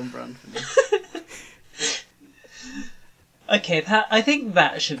very on brand for me. Okay, I think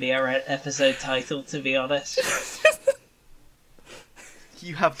that should be our episode title, to be honest.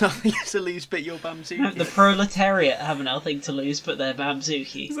 You have nothing to lose but your Bamzuki. The proletariat have nothing to lose but their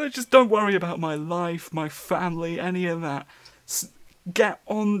Bamzuki. So just don't worry about my life, my family, any of that. Get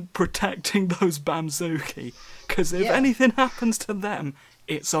on protecting those Bamzuki, because if Yeah. anything happens to them,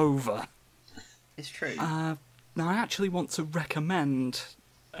 it's over. It's true. Now I actually want to recommend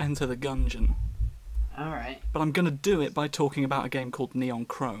Enter the Gungeon, Alright. but I'm going to do it by talking about a game called Neon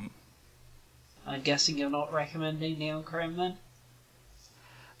Chrome. I'm guessing you're not recommending Neon Chrome then?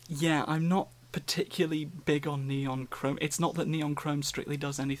 Yeah, I'm not particularly big on Neon Chrome. It's not that Neon Chrome strictly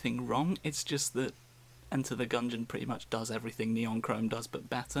does anything wrong, it's just that Enter the Gungeon pretty much does everything Neon Chrome does, but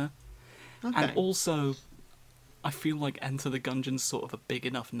better. Okay. And also, I feel like Enter the Gungeon's sort of a big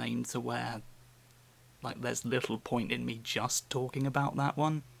enough name to where, like, there's little point in me just talking about that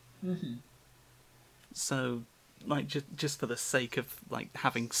one. Mm-hmm. So, like, just for the sake of, like,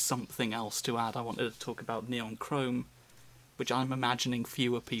 having something else to add, I wanted to talk about Neon Chrome, which I'm imagining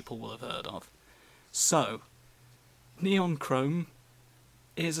fewer people will have heard of. So, Neon Chrome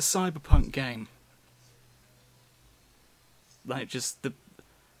is a cyberpunk game. Like, just the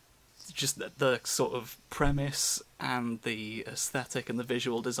sort of premise and the aesthetic and the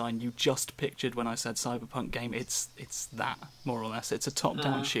visual design you just pictured when I said cyberpunk game, it's that, more or less. It's a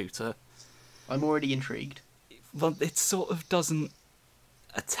top-down shooter. I'm already intrigued. But it sort of doesn't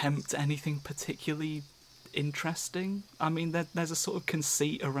attempt anything particularly interesting. I mean, there's a sort of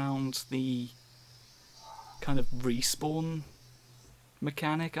conceit around the kind of respawn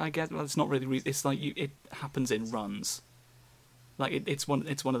mechanic, I guess. Well, it's not really. It's like it happens in runs. Like it's one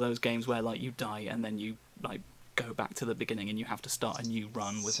of those games where like you die and then you like go back to the beginning and you have to start a new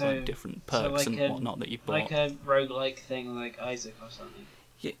run with like different perks and whatnot that you bought. Like a roguelike thing like Isaac or something.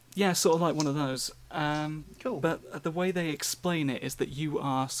 Yeah, sort of like one of those. Cool. But the way they explain it is that you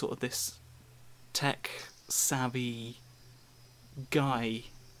are sort of this tech-savvy guy,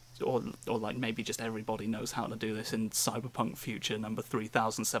 or like maybe just everybody knows how to do this in Cyberpunk Future number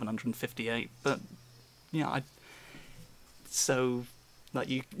 3758. But yeah, so like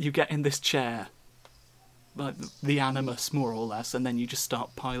you get in this chair, like the Animus more or less, and then you just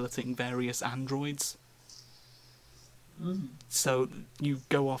start piloting various androids. So you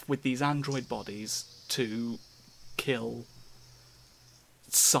go off with these android bodies to kill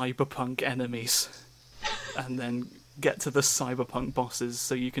cyberpunk enemies and then get to the cyberpunk bosses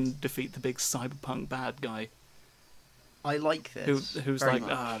so you can defeat the big cyberpunk bad guy. I like this. Who's very like,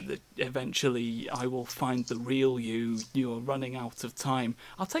 much. eventually I will find the real you, you're running out of time.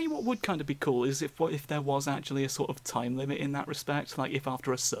 I'll tell you what would kind of be cool is if there was actually a sort of time limit in that respect, like if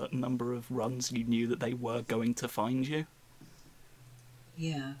after a certain number of runs you knew that they were going to find you.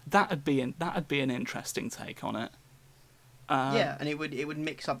 Yeah. That'd be an interesting take on it. Yeah, and it would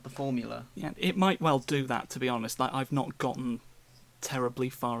mix up the formula. Yeah, it might well do that, to be honest. Like, I've not gotten terribly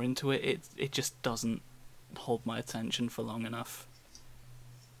far into it. It just doesn't hold my attention for long enough.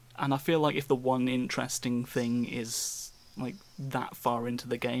 And I feel like if the one interesting thing is like that far into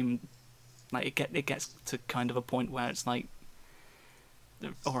the game, like it gets to kind of a point where it's like,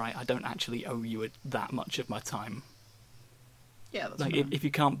 all right, I don't actually owe you that much of my time. Yeah, that's Like, fair. if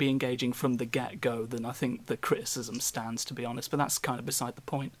you can't be engaging from the get-go, then I think the criticism stands, to be honest. But that's kind of beside the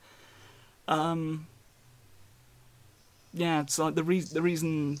point. Yeah, it's like the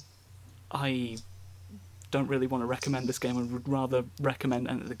reason I don't really want to recommend this game and would rather recommend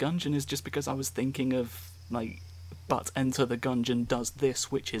Enter the Gungeon is just because I was thinking of, like, but Enter the Gungeon does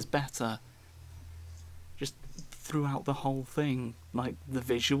this, which is better. Just throughout the whole thing, like, the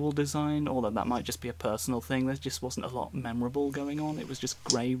visual design, although that might just be a personal thing, there just wasn't a lot memorable going on. It was just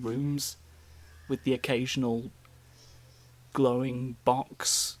grey rooms with the occasional glowing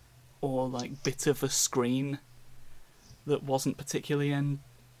box or, like, bit of a screen that wasn't particularly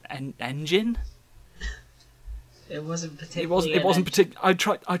engine. It wasn't particularly. It wasn't particularly.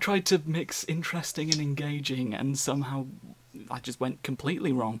 I tried to mix interesting and engaging, and somehow I just went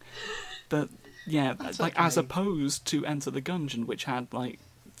completely wrong. But yeah, That's like okay. as opposed to Enter the Gungeon, which had like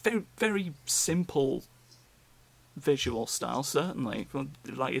very very simple visual style, certainly.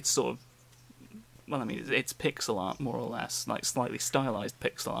 Like it's sort of. Well, I mean, it's pixel art more or less, like slightly stylized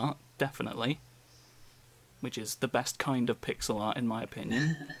pixel art, definitely. Which is the best kind of pixel art, in my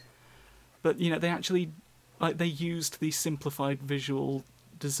opinion. But, you know, they actually, like, they used the simplified visual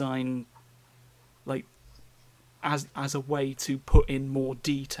design, like, as a way to put in more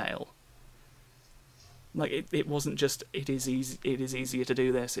detail. Like, it wasn't just, it is easier to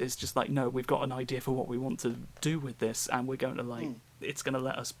do this. It's just like, no, we've got an idea for what we want to do with this, and we're going to, like, it's going to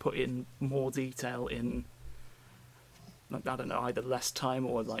let us put in more detail in, like, I don't know, either less time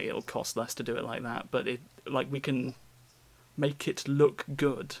or, like, it'll cost less to do it like that. But, we can make it look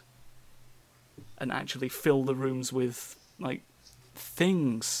good and actually fill the rooms with, like,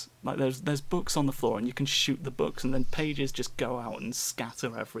 things. Like, there's books on the floor, and you can shoot the books, and then pages just go out and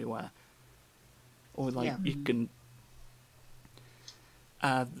scatter everywhere. Or, like, you can...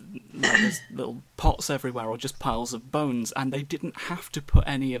 like, there's little pots everywhere, or just piles of bones, and they didn't have to put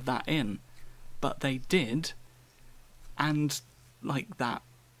any of that in. But they did, and, like, that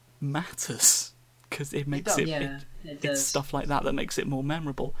matters. Because it makes it's stuff like that makes it more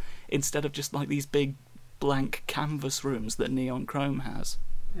memorable, instead of just, like, these big blank canvas rooms that Neon Chrome has.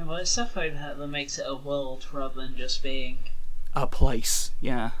 Yeah, well, it's stuff like that that makes it a world rather than just being... A place,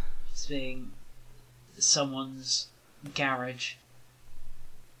 yeah. Just being someone's garage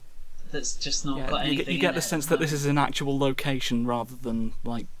that's just not got anything you get in the it. sense that this is an actual location rather than,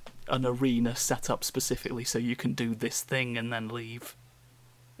 like, an arena set up specifically so you can do this thing and then leave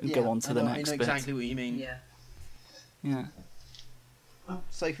and go on to the next I know bit. exactly what you mean. Yeah. Yeah.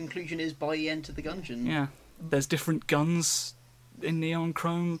 So conclusion is buy Enter the Gungeon. Yeah. There's different guns in Neon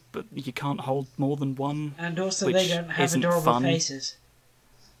Chrome, but you can't hold more than one. And also which they don't have isn't adorable fun. faces.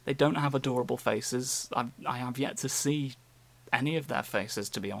 They don't have adorable faces. I have yet to see any of their faces,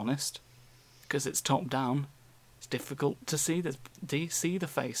 to be honest, because it's top down. It's difficult to see the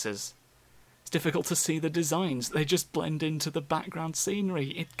faces. It's difficult to see the designs. They just blend into the background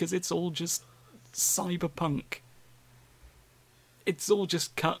scenery because it's all just cyberpunk. It's all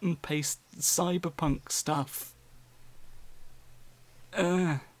just cut and paste cyberpunk stuff.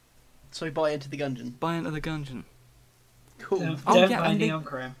 So buy Enter the Gungeon. Buy Enter the Gungeon. Cool. Don't Oh, yeah, buy and Neon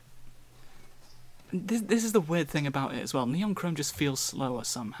Chrome. This is the weird thing about it as well. Neon Chrome just feels slower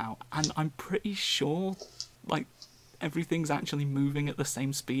somehow, and I'm pretty sure, like, everything's actually moving at the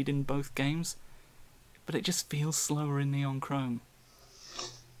same speed in both games, but it just feels slower in Neon Chrome.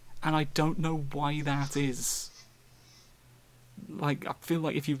 And I don't know why that is. Like, I feel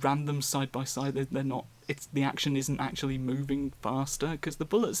like if you ran them side by side, they're not. The action isn't actually moving faster, because the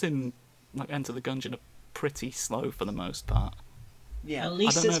bullets in, like, Enter the Gungeon are pretty slow for the most part. Yeah. At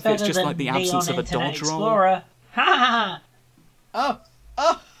least I don't know it's if better it's just than like the Neon absence of a Internet dodge roll. Explorer. Ha ha!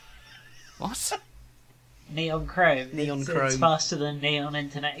 Oh! What? Neon Chrome. Neon It's Chrome. faster than Neon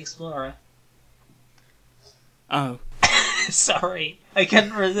Internet Explorer. Oh. Sorry, I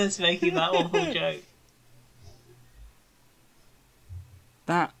couldn't resist making that awful joke.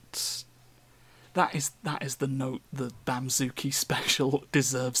 That is the note the Bamzuki special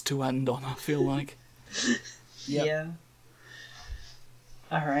deserves to end on, I feel like. Yep. Yeah.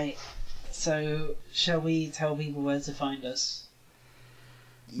 Alright, so shall we tell people where to find us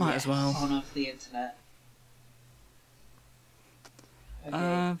Might as well. on off the internet?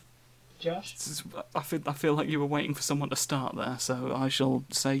 Okay. Josh? I feel like you were waiting for someone to start there, so I shall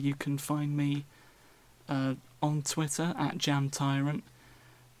say you can find me on Twitter at JamTyrant.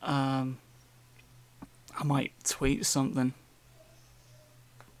 I might tweet something.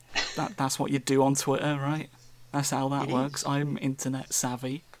 That's what you do on Twitter, right? That's how that works. I'm internet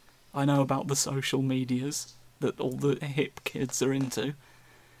savvy. I know about the social medias that all the hip kids are into.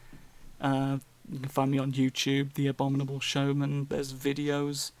 You can find me on YouTube, The Abominable Showman. There's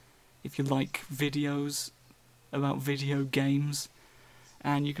videos, if you like videos about video games.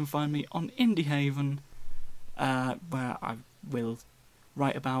 And you can find me on Indie Haven, where I will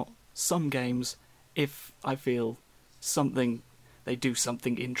write about some games if I feel they do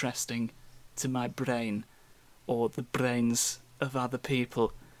something interesting to my brain or the brains of other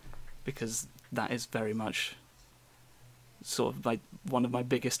people, because that is very much sort of one of my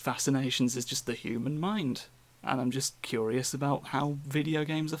biggest fascinations is just the human mind, and I'm just curious about how video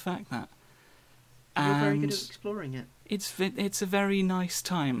games affect that. You're very good And at exploring it. it's a very nice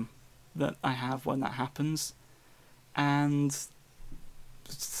time that I have when that happens, and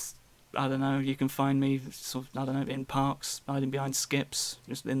I don't know. You can find me sort of, I don't know, in parks, hiding behind skips,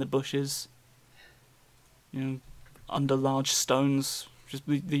 just in the bushes, under large stones, just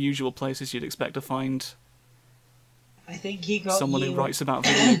the usual places you'd expect to find I think you got someone you, who writes about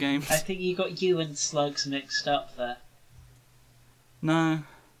video games. I think you got you and Slugs mixed up there. No,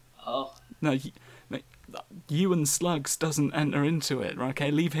 Oh, you and Slugs doesn't enter into it, right?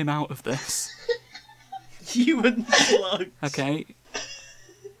 Okay, leave him out of this. You and Slugs. Okay,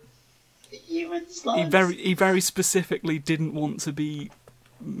 you and Slugs. he very specifically didn't want to be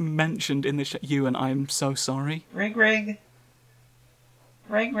mentioned in the show. You and I'm so sorry. Ring ring.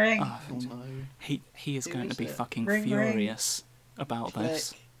 Ring ring. Oh, Oh no. he is Who going to is be it? fucking Ring, ring. furious about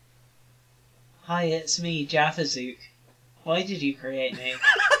this. Click. Hi, it's me, Jaffazook. Why did you create me?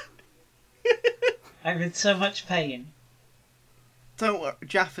 I'm in so much pain. Don't worry,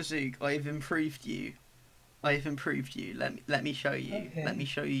 Jaffazook, I've improved you. Let me show you. Okay. Let me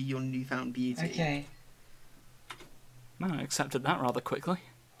show you your newfound beauty. Okay. No, I accepted that rather quickly.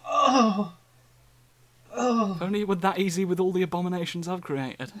 Oh! Oh! If only it were that easy with all the abominations I've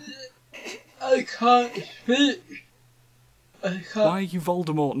created. I can't speak! I Why are you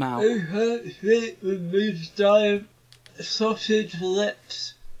Voldemort now? can't speak with these giant sausage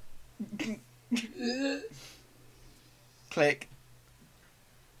lips. Click.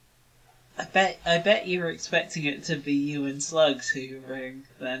 I bet you were expecting it to be you and Slugs who ring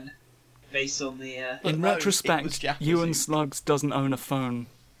then, based on the In No, it was retrospect, Jaffazook. you and Slugs doesn't own a phone,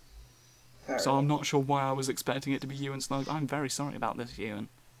 fair so I'm not sure why I was expecting it to be you and Slugs. I'm very sorry about this, Ewan.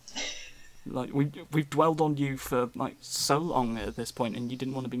 Like we've dwelled on you for like so long at this point, and you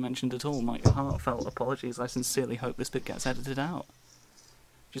didn't want to be mentioned at all. My heartfelt apologies. I sincerely hope this bit gets edited out,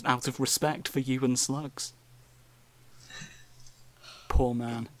 just out of respect for you and Slugs. Poor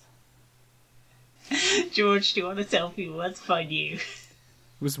man. George, do you want to tell people where to find you?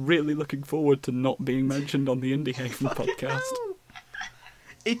 Was really looking forward to not being mentioned on the Indie Haven podcast.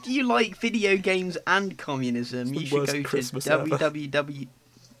 If you like video games and communism, It's you the should worst go Christmas to ever. www.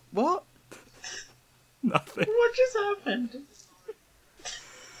 What? Nothing. What just happened?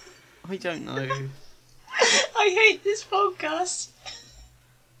 I don't know. I hate this podcast.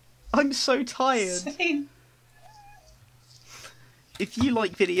 I'm so tired. Same. If you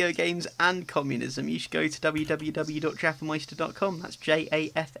like video games and communism, you should go to www.jaffameister.com. That's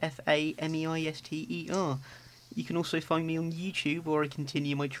JAFFAMEISTER. You can also find me on YouTube, where I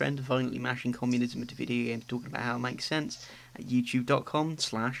continue my trend of violently mashing communism into video games, talking about how it makes sense, at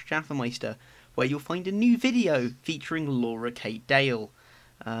youtube.com/Jaffameister, where you'll find a new video featuring Laura Kate Dale.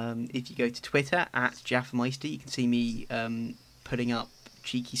 If you go to Twitter, @Jaffameister, you can see me putting up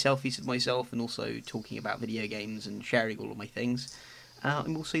cheeky selfies of myself and also talking about video games and sharing all of my things.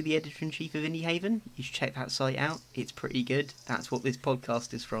 I'm also the editor-in-chief of Indie Haven. You should check that site out. It's pretty good. That's what this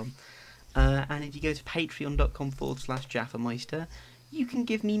podcast is from. And if you go to patreon.com/Jaffameister, you can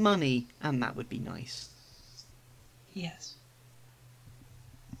give me money, and that would be nice. Yes.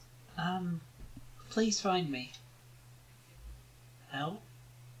 Please find me. Help.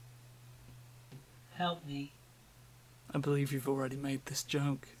 Help me. I believe you've already made this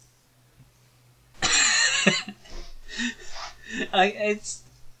joke. It's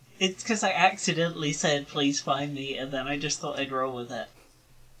because I accidentally said please find me, and then I just thought I'd roll with it.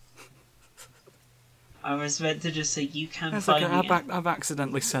 I was meant to just say you can That's find okay, me. I've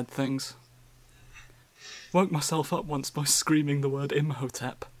accidentally said things. Woke myself up once by screaming the word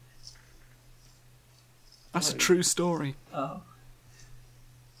Imhotep. That's a true story. Oh.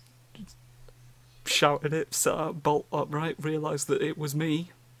 Shouted it, sat up, bolt upright, realised that it was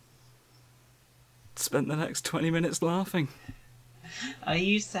me. Spent the next 20 minutes laughing. I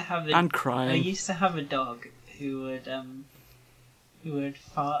used to have a And crying. I used to have a dog who would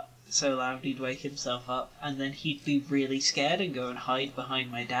fart so loud he'd wake himself up, and then he'd be really scared and go and hide behind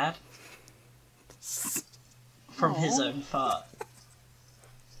my dad from his own fart.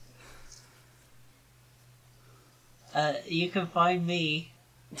 You can find me.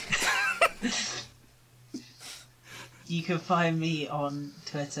 You can find me on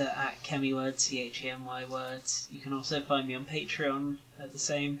Twitter @KemiWords, CHEMY words. You can also find me on Patreon at the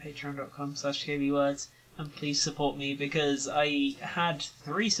same, patreon.com/KemiWords. And please support me, because I had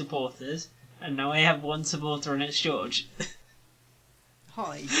 3 supporters, And now I have one supporter and it's George.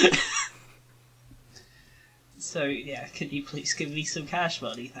 Hi. So, yeah, can you please give me some cash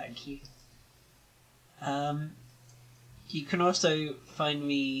money? Thank you. You can also find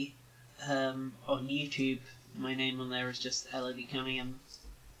me on YouTube. My name on there is just Elodie Cunningham.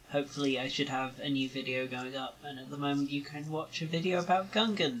 Hopefully I should have a new video going up, and at the moment you can watch a video about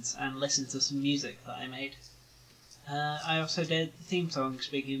Gungans and listen to some music that I made. I also did the theme song,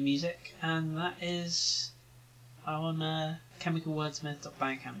 speaking of music, and that is on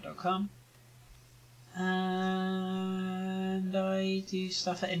chemicalwordsmith.bandcamp.com. And I do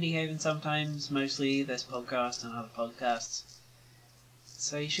stuff at Indie Haven sometimes, mostly this podcast and other podcasts.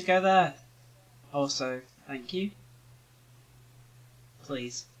 So you should go there. Also, thank you.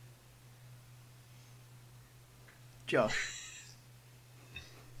 Please. Josh.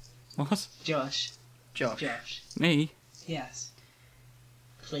 What? Josh. Me? Yes.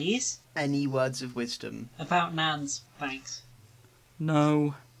 Please? Any words of wisdom? About Nans, thanks.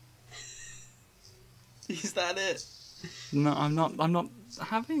 No. Is that it? No, I'm not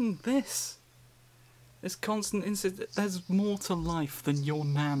having this. This constant there's more to life than your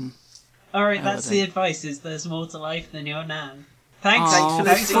nan. Alright, that's the Elodie. advice, is there's more to life than your Nan. Thanks, Oh,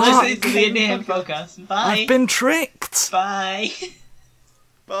 thanks for fuck. listening to the Indie Haven podcast. Bye. I've been tricked! Bye.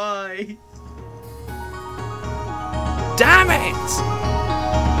 Bye. Damn it!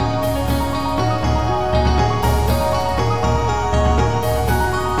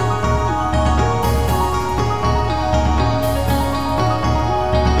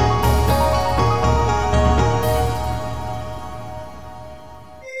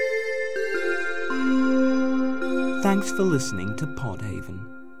 Thanks for listening to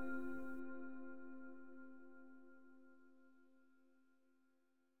Podhaven.